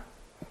anymore.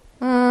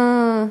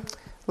 A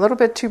little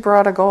bit too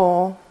broad a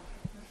goal.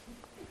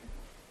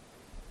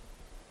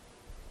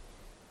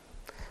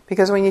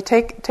 Because when you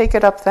take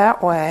it up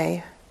that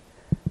way,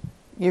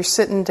 you're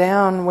sitting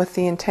down with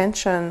the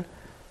intention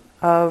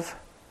of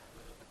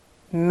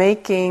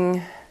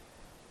making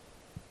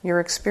your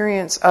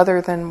experience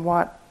other than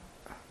what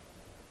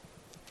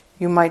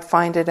you might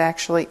find it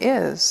actually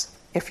is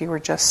if you were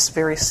just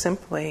very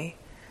simply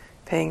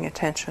paying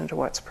attention to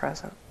what's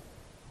present.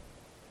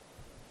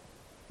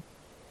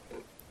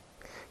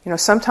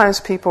 Sometimes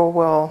people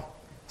will,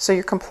 so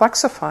you're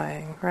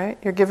complexifying, right?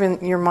 You're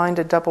giving your mind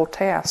a double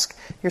task.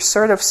 You're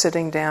sort of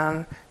sitting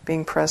down,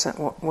 being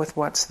present with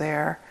what's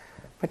there,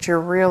 but you're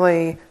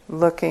really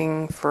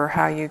looking for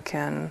how you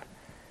can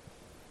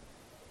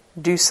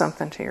do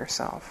something to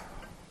yourself.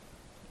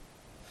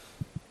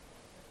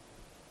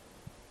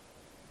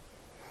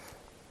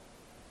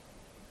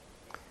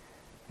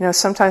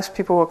 Sometimes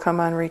people will come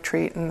on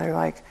retreat and they're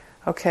like,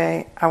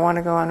 okay, I want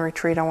to go on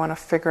retreat, I want to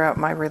figure out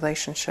my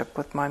relationship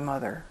with my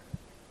mother.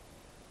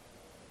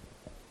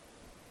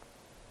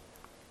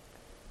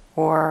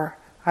 Or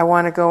I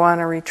want to go on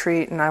a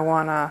retreat and I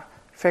want to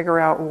figure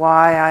out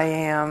why I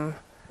am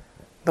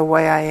the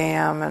way I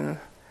am and,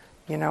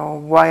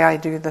 why I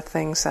do the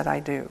things that I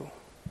do.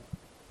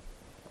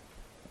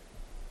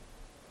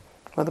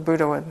 Well, the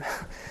Buddha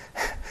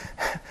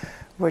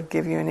would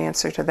give you an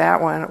answer to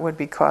that one. It would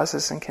be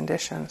causes and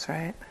conditions,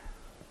 right?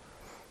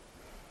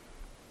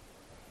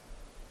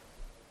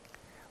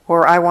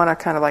 Or I want to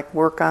kind of like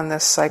work on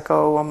this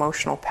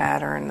psycho-emotional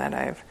pattern that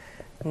I've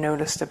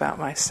noticed about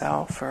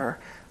myself, or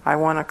I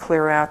want to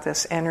clear out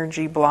this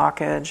energy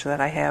blockage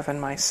that I have in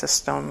my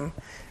system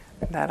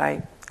that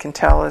I can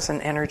tell is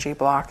an energy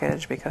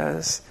blockage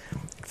because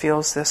it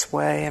feels this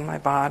way in my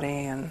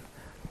body and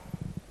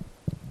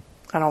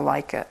I don't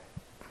like it.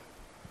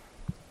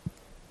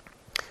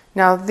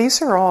 Now,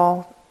 these are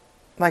all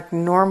like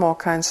normal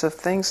kinds of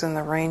things in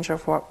the range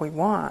of what we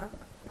want,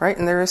 right?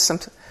 And there is some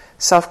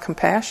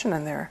self-compassion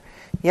in there.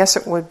 Yes,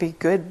 it would be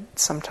good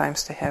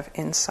sometimes to have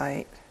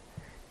insight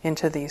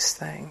into these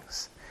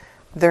things.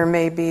 There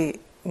may be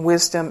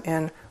wisdom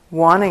in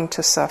wanting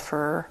to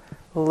suffer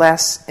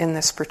less in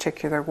this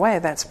particular way.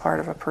 That's part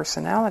of a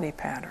personality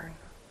pattern.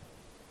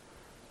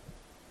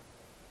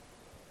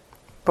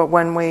 But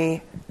when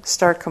we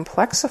start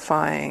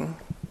complexifying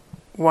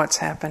what's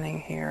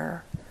happening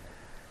here,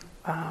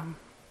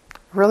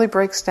 really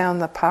breaks down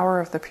the power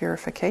of the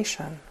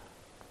purification.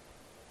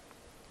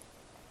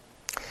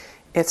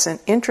 It's an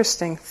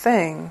interesting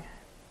thing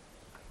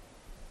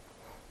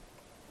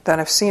that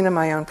I've seen in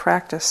my own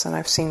practice, and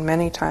I've seen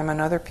many times in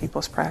other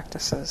people's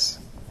practices,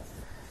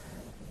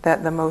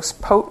 that the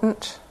most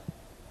potent,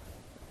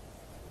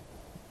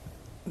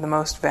 the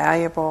most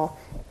valuable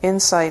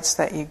insights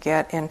that you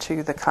get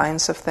into the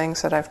kinds of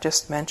things that I've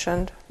just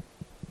mentioned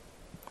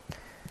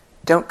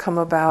don't come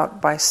about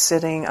by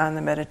sitting on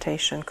the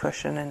meditation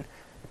cushion and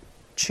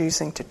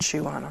choosing to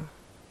chew on them.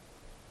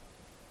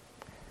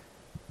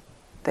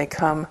 They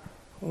come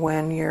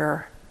when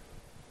you're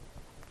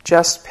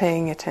just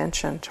paying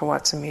attention to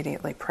what's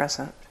immediately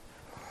present.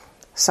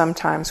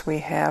 Sometimes we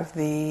have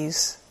the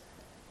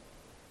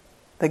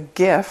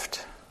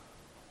gift,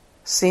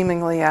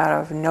 seemingly out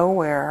of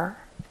nowhere,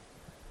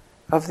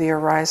 of the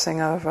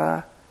arising of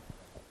a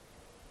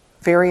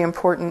very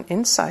important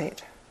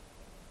insight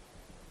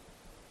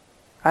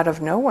out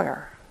of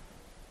nowhere.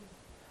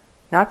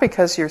 Not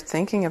because you're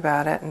thinking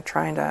about it and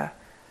trying to,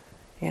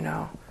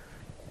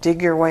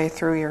 dig your way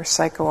through your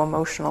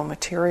psycho-emotional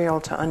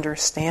material to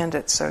understand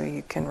it so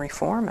you can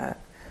reform it.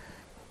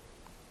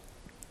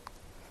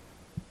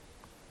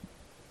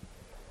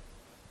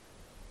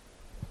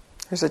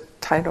 There's a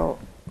title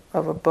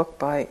of a book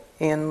by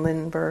Anne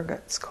Lindbergh.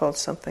 It's called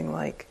something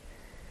like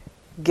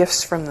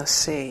Gifts from the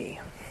Sea.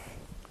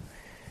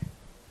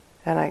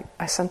 And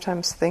I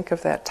sometimes think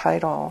of that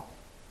title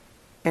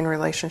in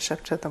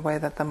relationship to the way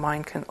that the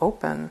mind can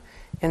open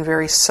in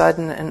very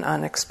sudden and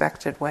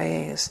unexpected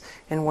ways,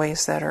 in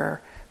ways that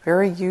are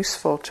very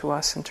useful to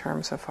us in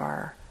terms of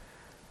our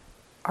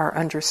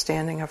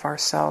understanding of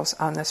ourselves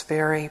on this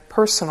very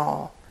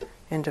personal,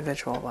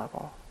 individual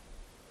level.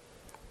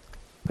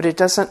 But it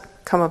doesn't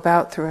come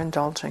about through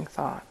indulging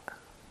thought.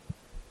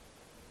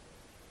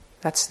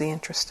 That's the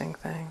interesting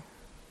thing.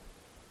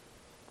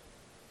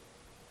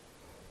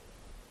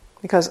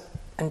 Because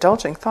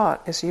indulging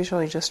thought is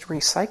usually just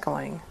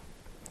recycling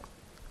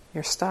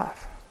your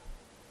stuff.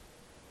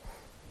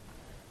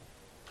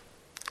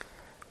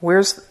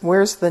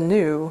 Where's the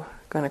new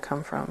going to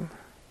come from?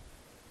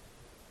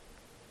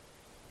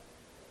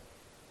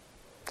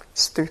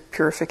 It's through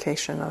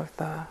purification of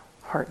the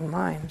heart and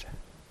mind.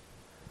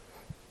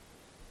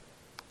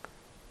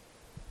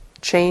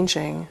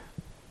 Changing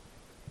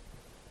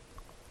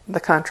the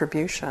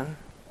contribution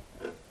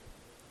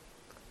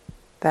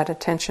that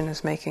attention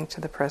is making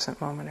to the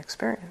present moment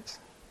experience.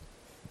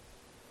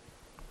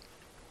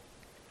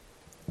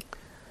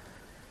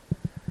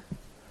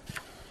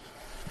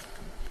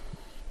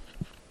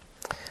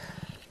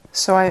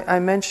 So I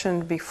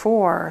mentioned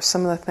before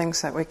some of the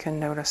things that we can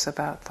notice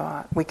about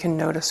thought. We can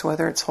notice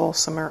whether it's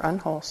wholesome or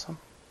unwholesome.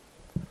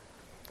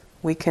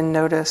 We can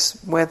notice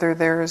whether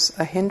there's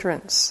a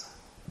hindrance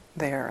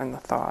there in the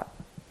thought.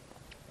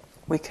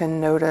 We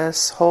can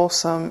notice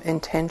wholesome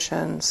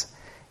intentions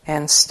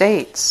and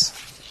states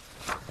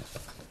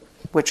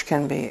which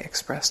can be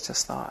expressed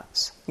as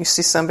thoughts. You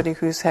see somebody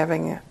who's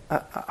having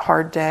a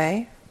hard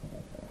day,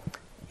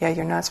 yeah,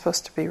 you're not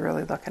supposed to be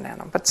really looking at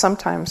them, but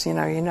sometimes, you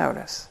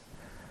notice.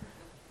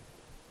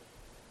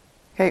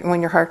 Okay,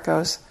 when your heart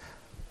goes,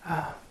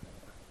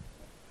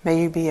 may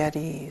you be at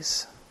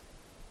ease.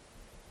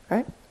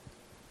 Right?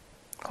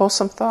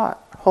 Wholesome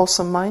thought,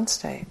 wholesome mind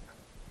state.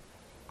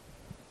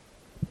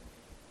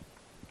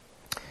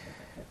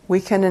 We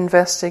can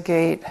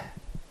investigate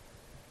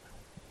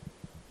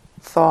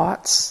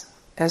thoughts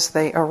as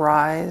they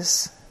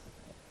arise,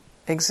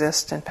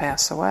 exist, and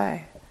pass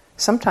away.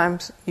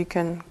 Sometimes you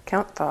can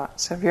count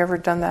thoughts. Have you ever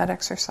done that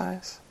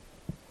exercise?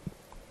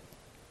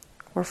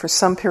 Where for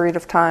some period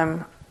of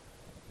time,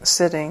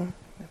 sitting,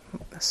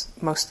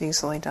 most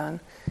easily done,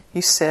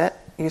 you sit,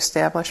 you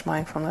establish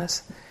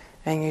mindfulness,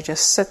 and you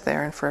just sit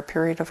there, and for a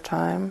period of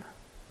time,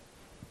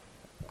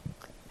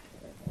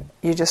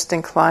 you just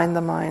incline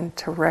the mind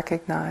to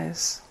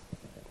recognize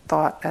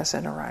thought as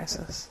it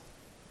arises.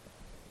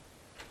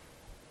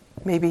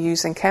 Maybe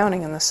using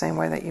counting in the same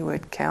way that you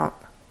would count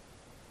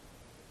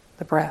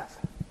the breath.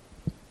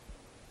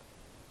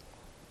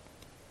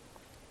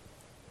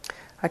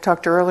 I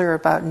talked earlier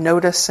about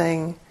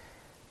noticing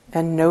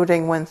and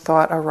noting when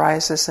thought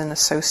arises in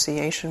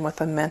association with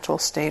a mental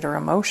state or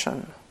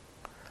emotion.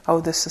 Oh,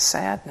 this is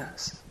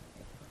sadness.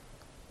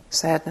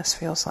 Sadness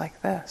feels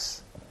like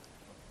this.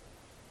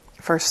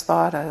 First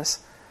thought is,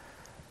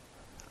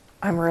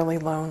 I'm really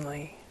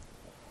lonely.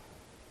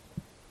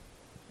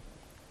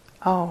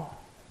 Oh,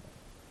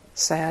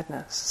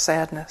 sadness.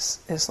 Sadness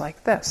is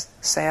like this.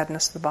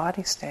 Sadness, the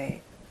body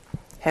state.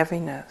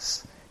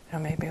 Heaviness,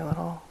 maybe a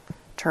little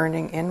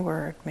turning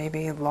inward,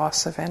 maybe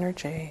loss of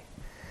energy,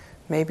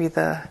 maybe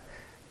the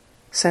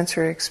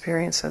sensory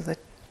experience of the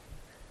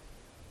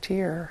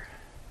tear.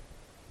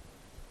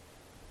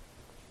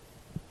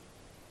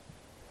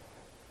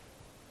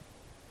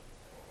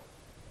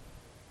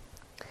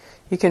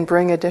 You can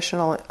bring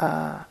additional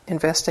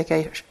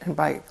investigation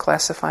by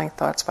classifying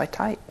thoughts by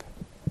type.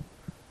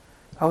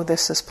 Oh,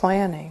 this is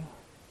planning.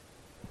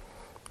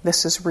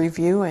 This is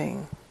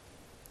reviewing.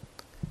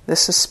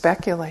 This is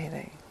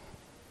speculating.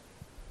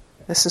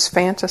 This is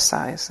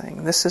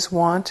fantasizing. This is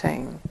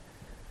wanting.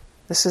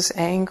 This is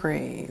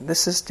angry.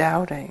 This is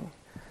doubting.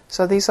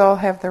 So these all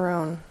have their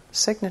own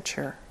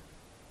signature.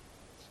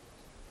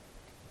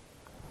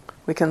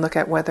 We can look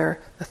at whether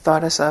the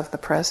thought is of the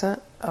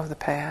present, of the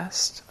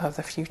past, of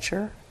the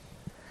future.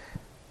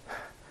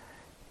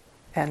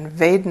 And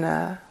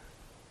Vedana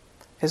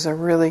is a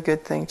really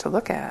good thing to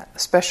look at,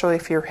 especially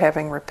if you're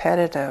having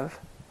repetitive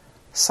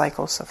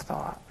cycles of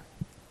thought.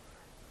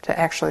 To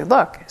actually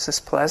look, is this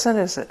pleasant?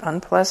 Is it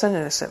unpleasant?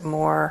 Is it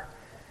more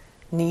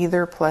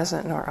neither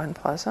pleasant nor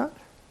unpleasant?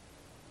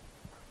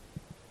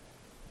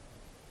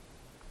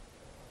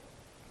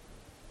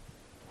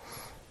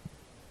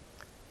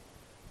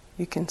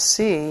 You can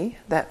see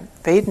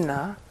that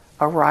Vedana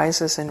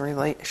arises in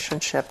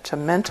relationship to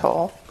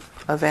mental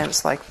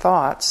events like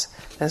thoughts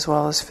as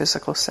well as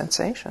physical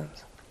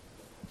sensations.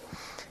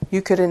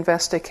 You could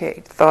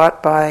investigate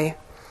thought by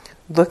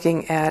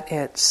looking at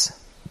its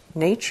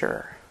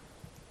nature.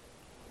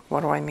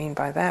 What do I mean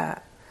by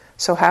that?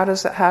 So how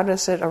does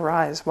it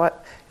arise?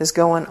 What is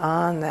going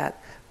on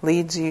that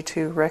leads you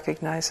to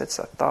recognize it's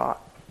a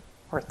thought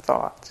or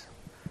thoughts?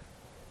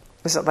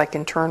 Is it like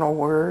internal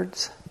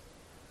words?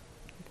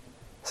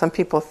 Some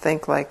people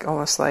think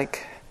almost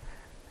like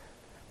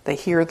they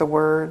hear the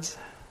words.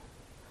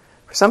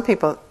 For some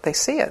people, they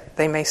see it.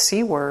 They may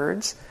see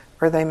words,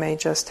 or they may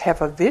just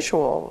have a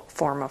visual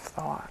form of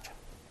thought,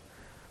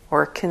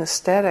 or a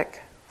kinesthetic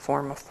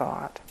form of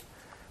thought,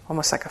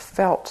 almost like a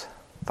felt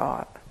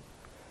thought.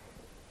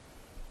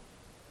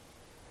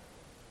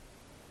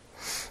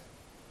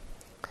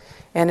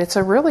 And it's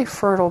a really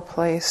fertile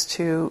place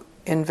to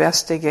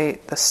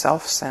investigate the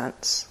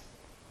self-sense.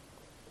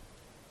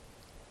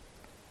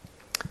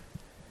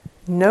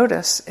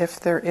 Notice if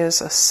there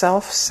is a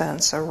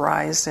self-sense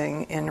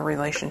arising in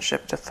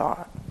relationship to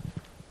thought.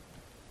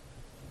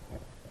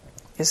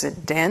 Is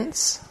it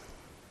dense?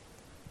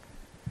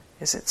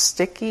 Is it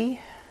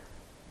sticky?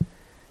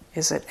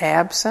 Is it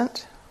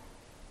absent?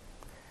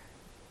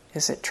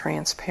 Is it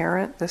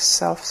transparent, this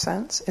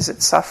self-sense? Is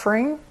it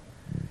suffering?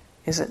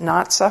 Is it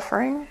not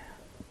suffering?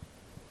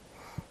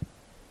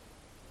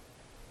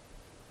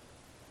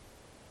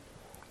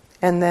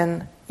 And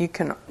then you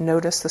can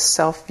notice the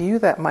self-view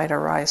that might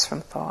arise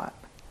from thought.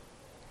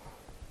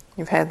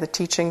 You've had the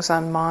teachings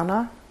on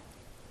mana.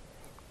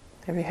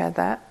 Have you had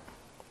that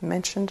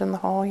mentioned in the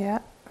hall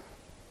yet?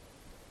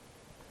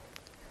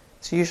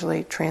 It's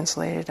usually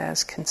translated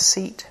as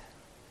conceit,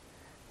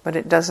 but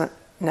it doesn't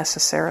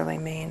necessarily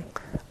mean,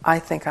 I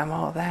think I'm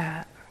all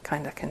that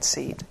kind of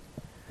conceit,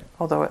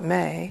 although it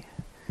may.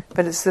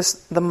 But it's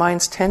the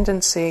mind's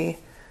tendency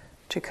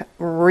to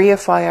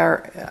reify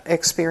our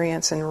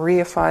experience and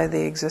reify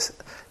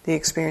the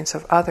experience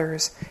of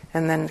others,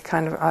 and then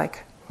kind of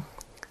like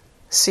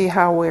see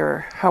how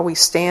we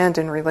stand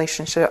in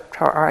relationship to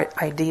our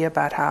idea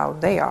about how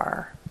they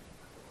are.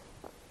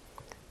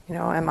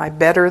 Am I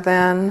better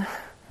than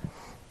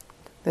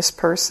this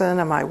person?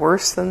 Am I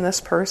worse than this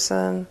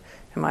person?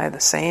 Am I the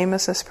same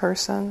as this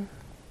person?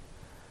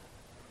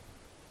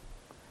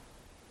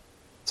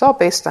 It's all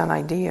based on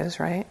ideas,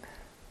 right?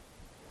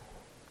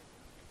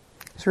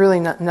 There's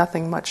really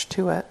nothing much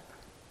to it.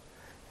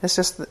 It's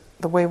just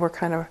the way we're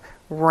kind of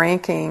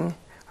ranking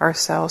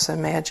ourselves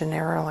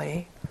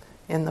imaginarily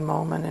in the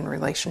moment in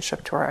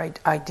relationship to our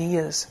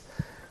ideas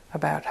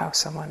about how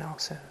someone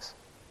else is.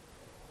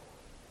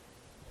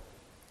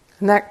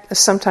 And that is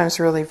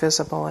sometimes really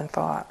visible in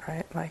thought,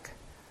 right? Like,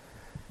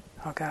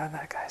 oh God,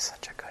 that guy's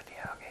such a good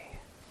yogi.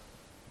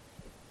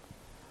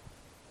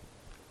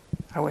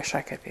 I wish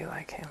I could be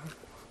like him.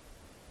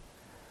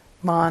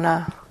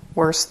 Mana,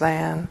 worse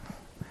than.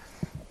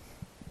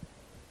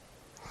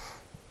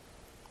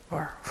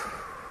 Or,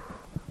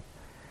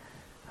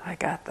 I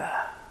got the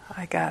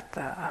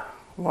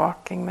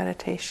walking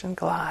meditation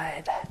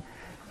glide.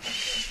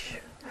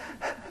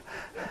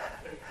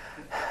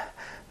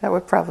 That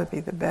would probably be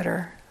the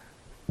better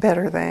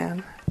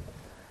than.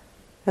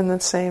 And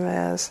the same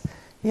as,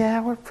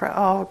 yeah, we're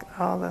all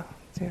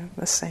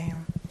the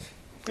same.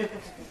 Yeah,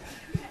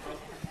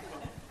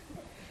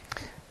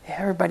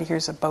 everybody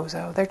here's a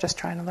bozo. They're just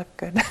trying to look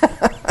good.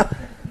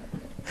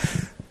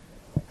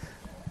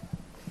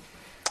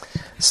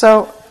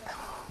 So,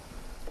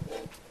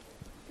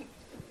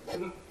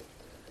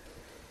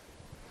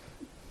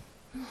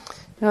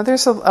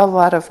 There's a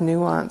lot of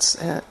nuance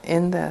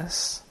in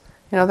this.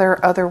 There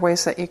are other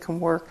ways that you can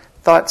work.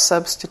 Thought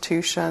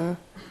substitution,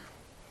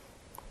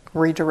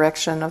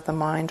 redirection of the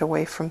mind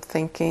away from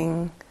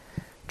thinking,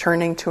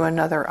 turning to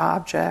another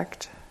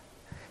object,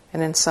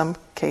 and in some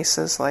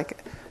cases,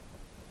 like,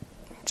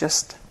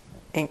 just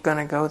ain't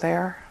gonna go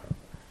there.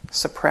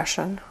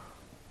 Suppression,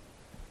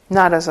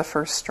 not as a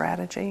first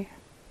strategy.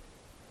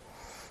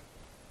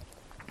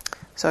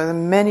 So there are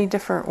many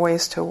different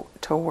ways to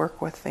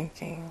work with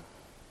thinking.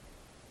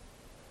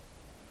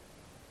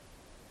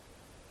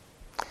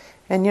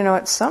 And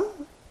at some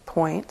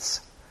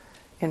points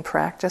in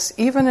practice,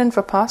 even in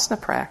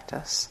Vipassana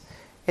practice,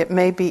 it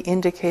may be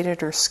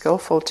indicated or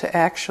skillful to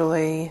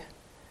actually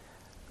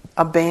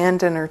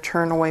abandon or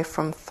turn away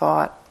from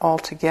thought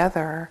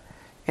altogether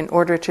in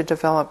order to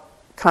develop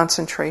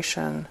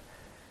concentration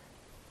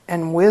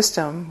and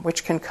wisdom,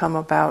 which can come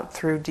about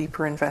through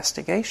deeper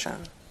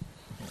investigation.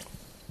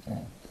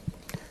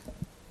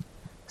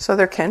 So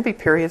there can be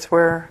periods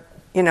where,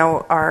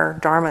 our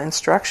Dharma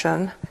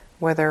instruction,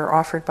 whether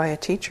offered by a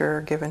teacher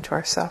or given to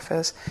ourselves,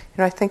 is,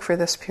 I think for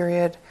this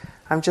period,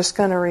 I'm just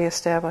going to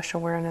reestablish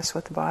awareness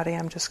with the body.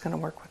 I'm just going to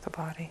work with the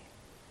body.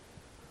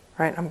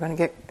 Right? I'm going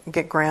to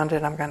get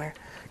grounded. I'm going to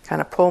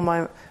kind of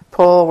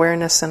pull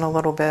awareness in a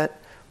little bit,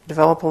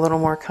 develop a little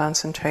more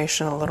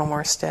concentration, a little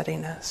more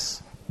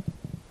steadiness.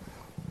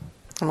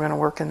 I'm going to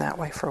work in that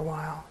way for a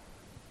while.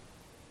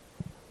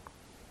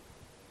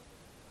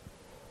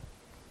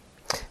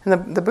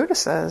 And the Buddha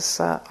says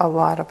a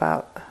lot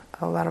about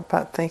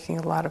thinking,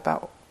 a lot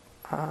about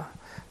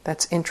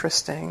that's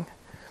interesting.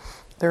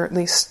 There are at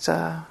least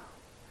 2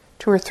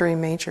 or 3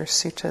 major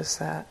suttas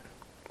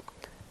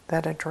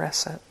that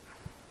address it.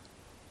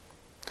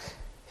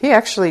 He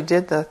actually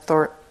did the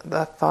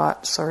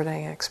thought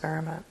sorting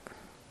experiment.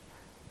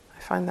 I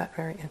find that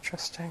very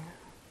interesting.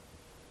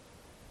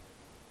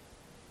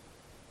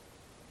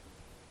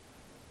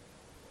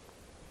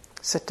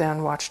 Sit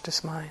down, watched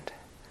his mind.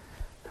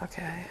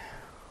 Okay.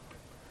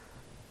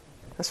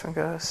 This one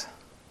goes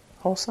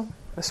wholesome.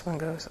 This one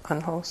goes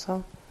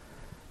unwholesome.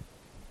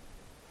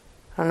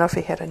 I don't know if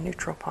he had a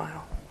neutral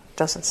pile.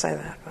 Doesn't say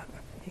that, but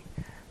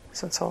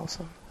this one's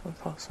wholesome. This one's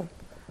wholesome.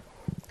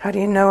 How do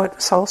you know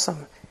it's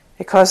wholesome?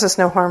 It causes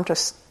no harm to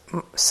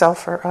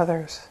self or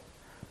others.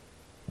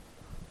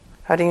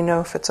 How do you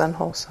know if it's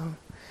unwholesome?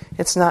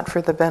 It's not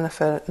for the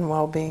benefit and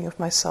well-being of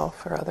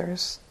myself or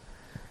others.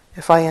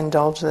 If I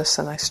indulge this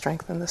and I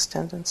strengthen this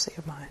tendency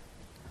of mine.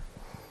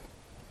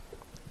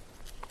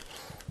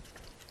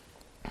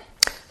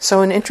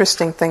 So an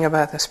interesting thing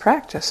about this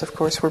practice, of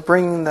course, we're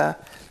bringing the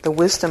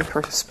wisdom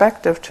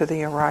perspective to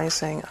the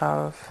arising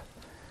of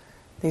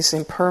these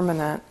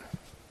impermanent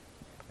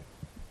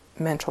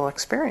mental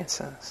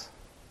experiences.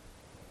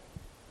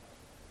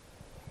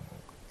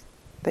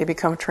 They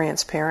become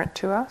transparent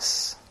to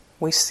us.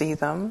 We see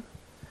them.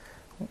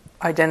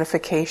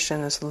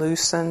 Identification is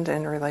loosened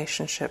in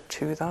relationship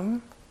to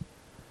them,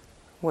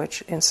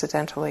 which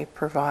incidentally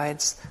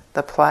provides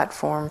the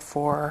platform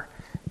for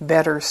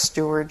better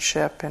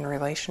stewardship in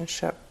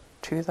relationship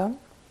to them.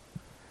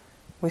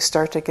 We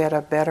start to get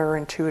a better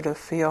intuitive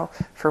feel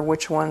for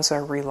which ones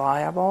are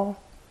reliable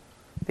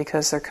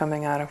because they're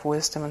coming out of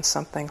wisdom and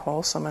something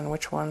wholesome, and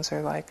which ones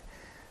are like,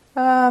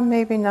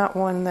 maybe not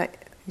one that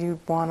you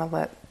want to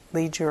let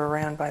lead you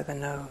around by the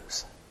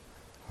nose.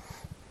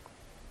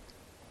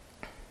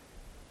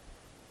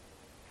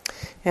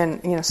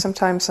 And,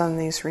 sometimes on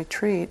these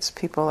retreats,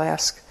 people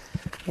ask,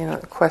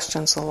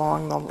 questions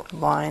along the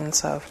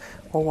lines of,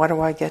 well, what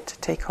do I get to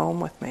take home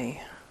with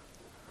me?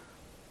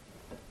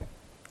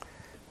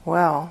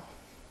 Well,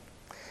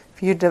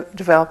 if you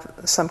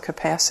develop some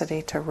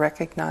capacity to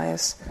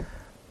recognize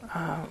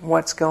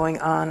what's going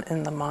on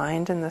in the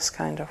mind in this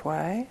kind of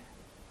way,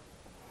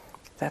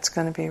 that's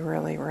going to be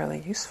really, really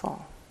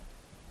useful.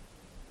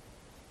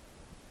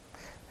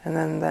 And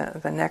then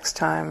the next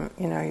time,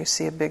 you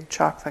see a big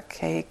chocolate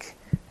cake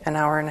an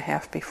hour and a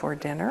half before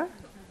dinner,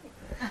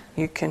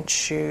 you can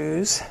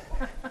choose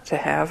to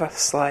have a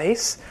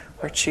slice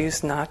or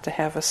choose not to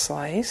have a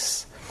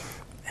slice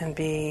and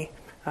be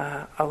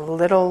a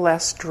little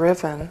less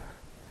driven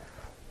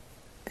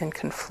and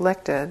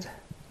conflicted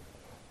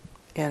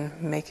in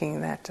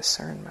making that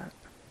discernment.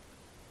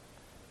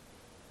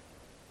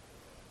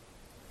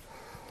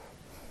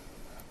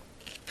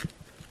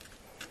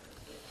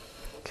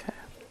 Okay.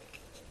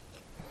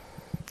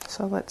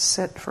 So let's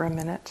sit for a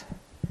minute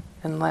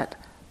and let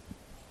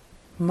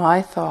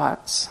my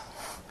thoughts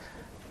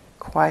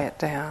quiet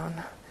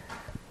down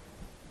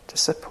to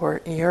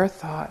support your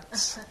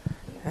thoughts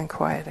and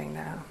quieting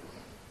down.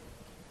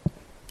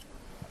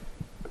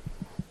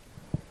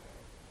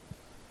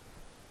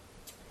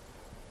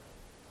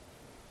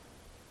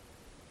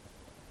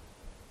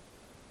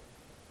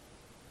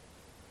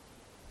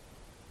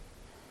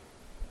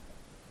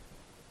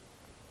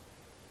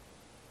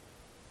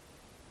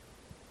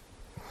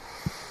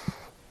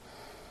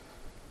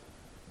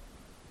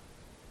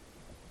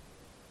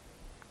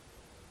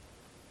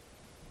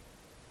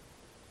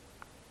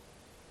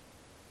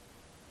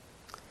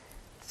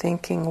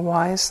 Thinking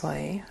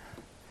wisely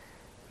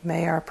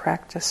may our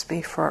practice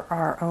be for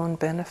our own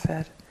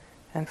benefit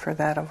and for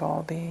that of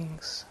all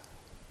beings.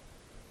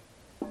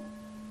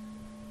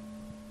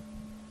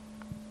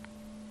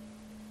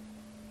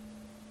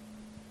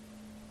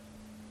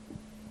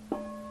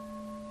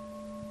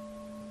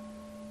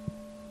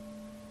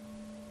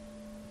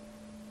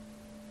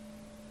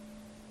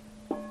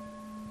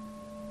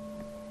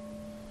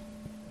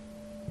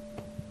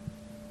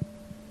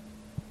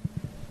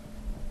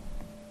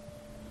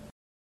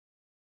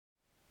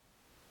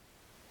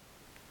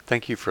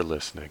 Thank you for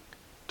listening.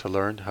 To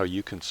learn how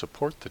you can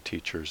support the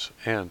teachers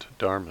and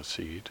Dharma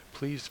Seed,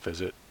 please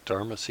visit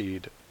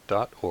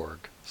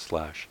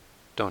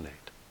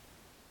dharmaseed.org/donate.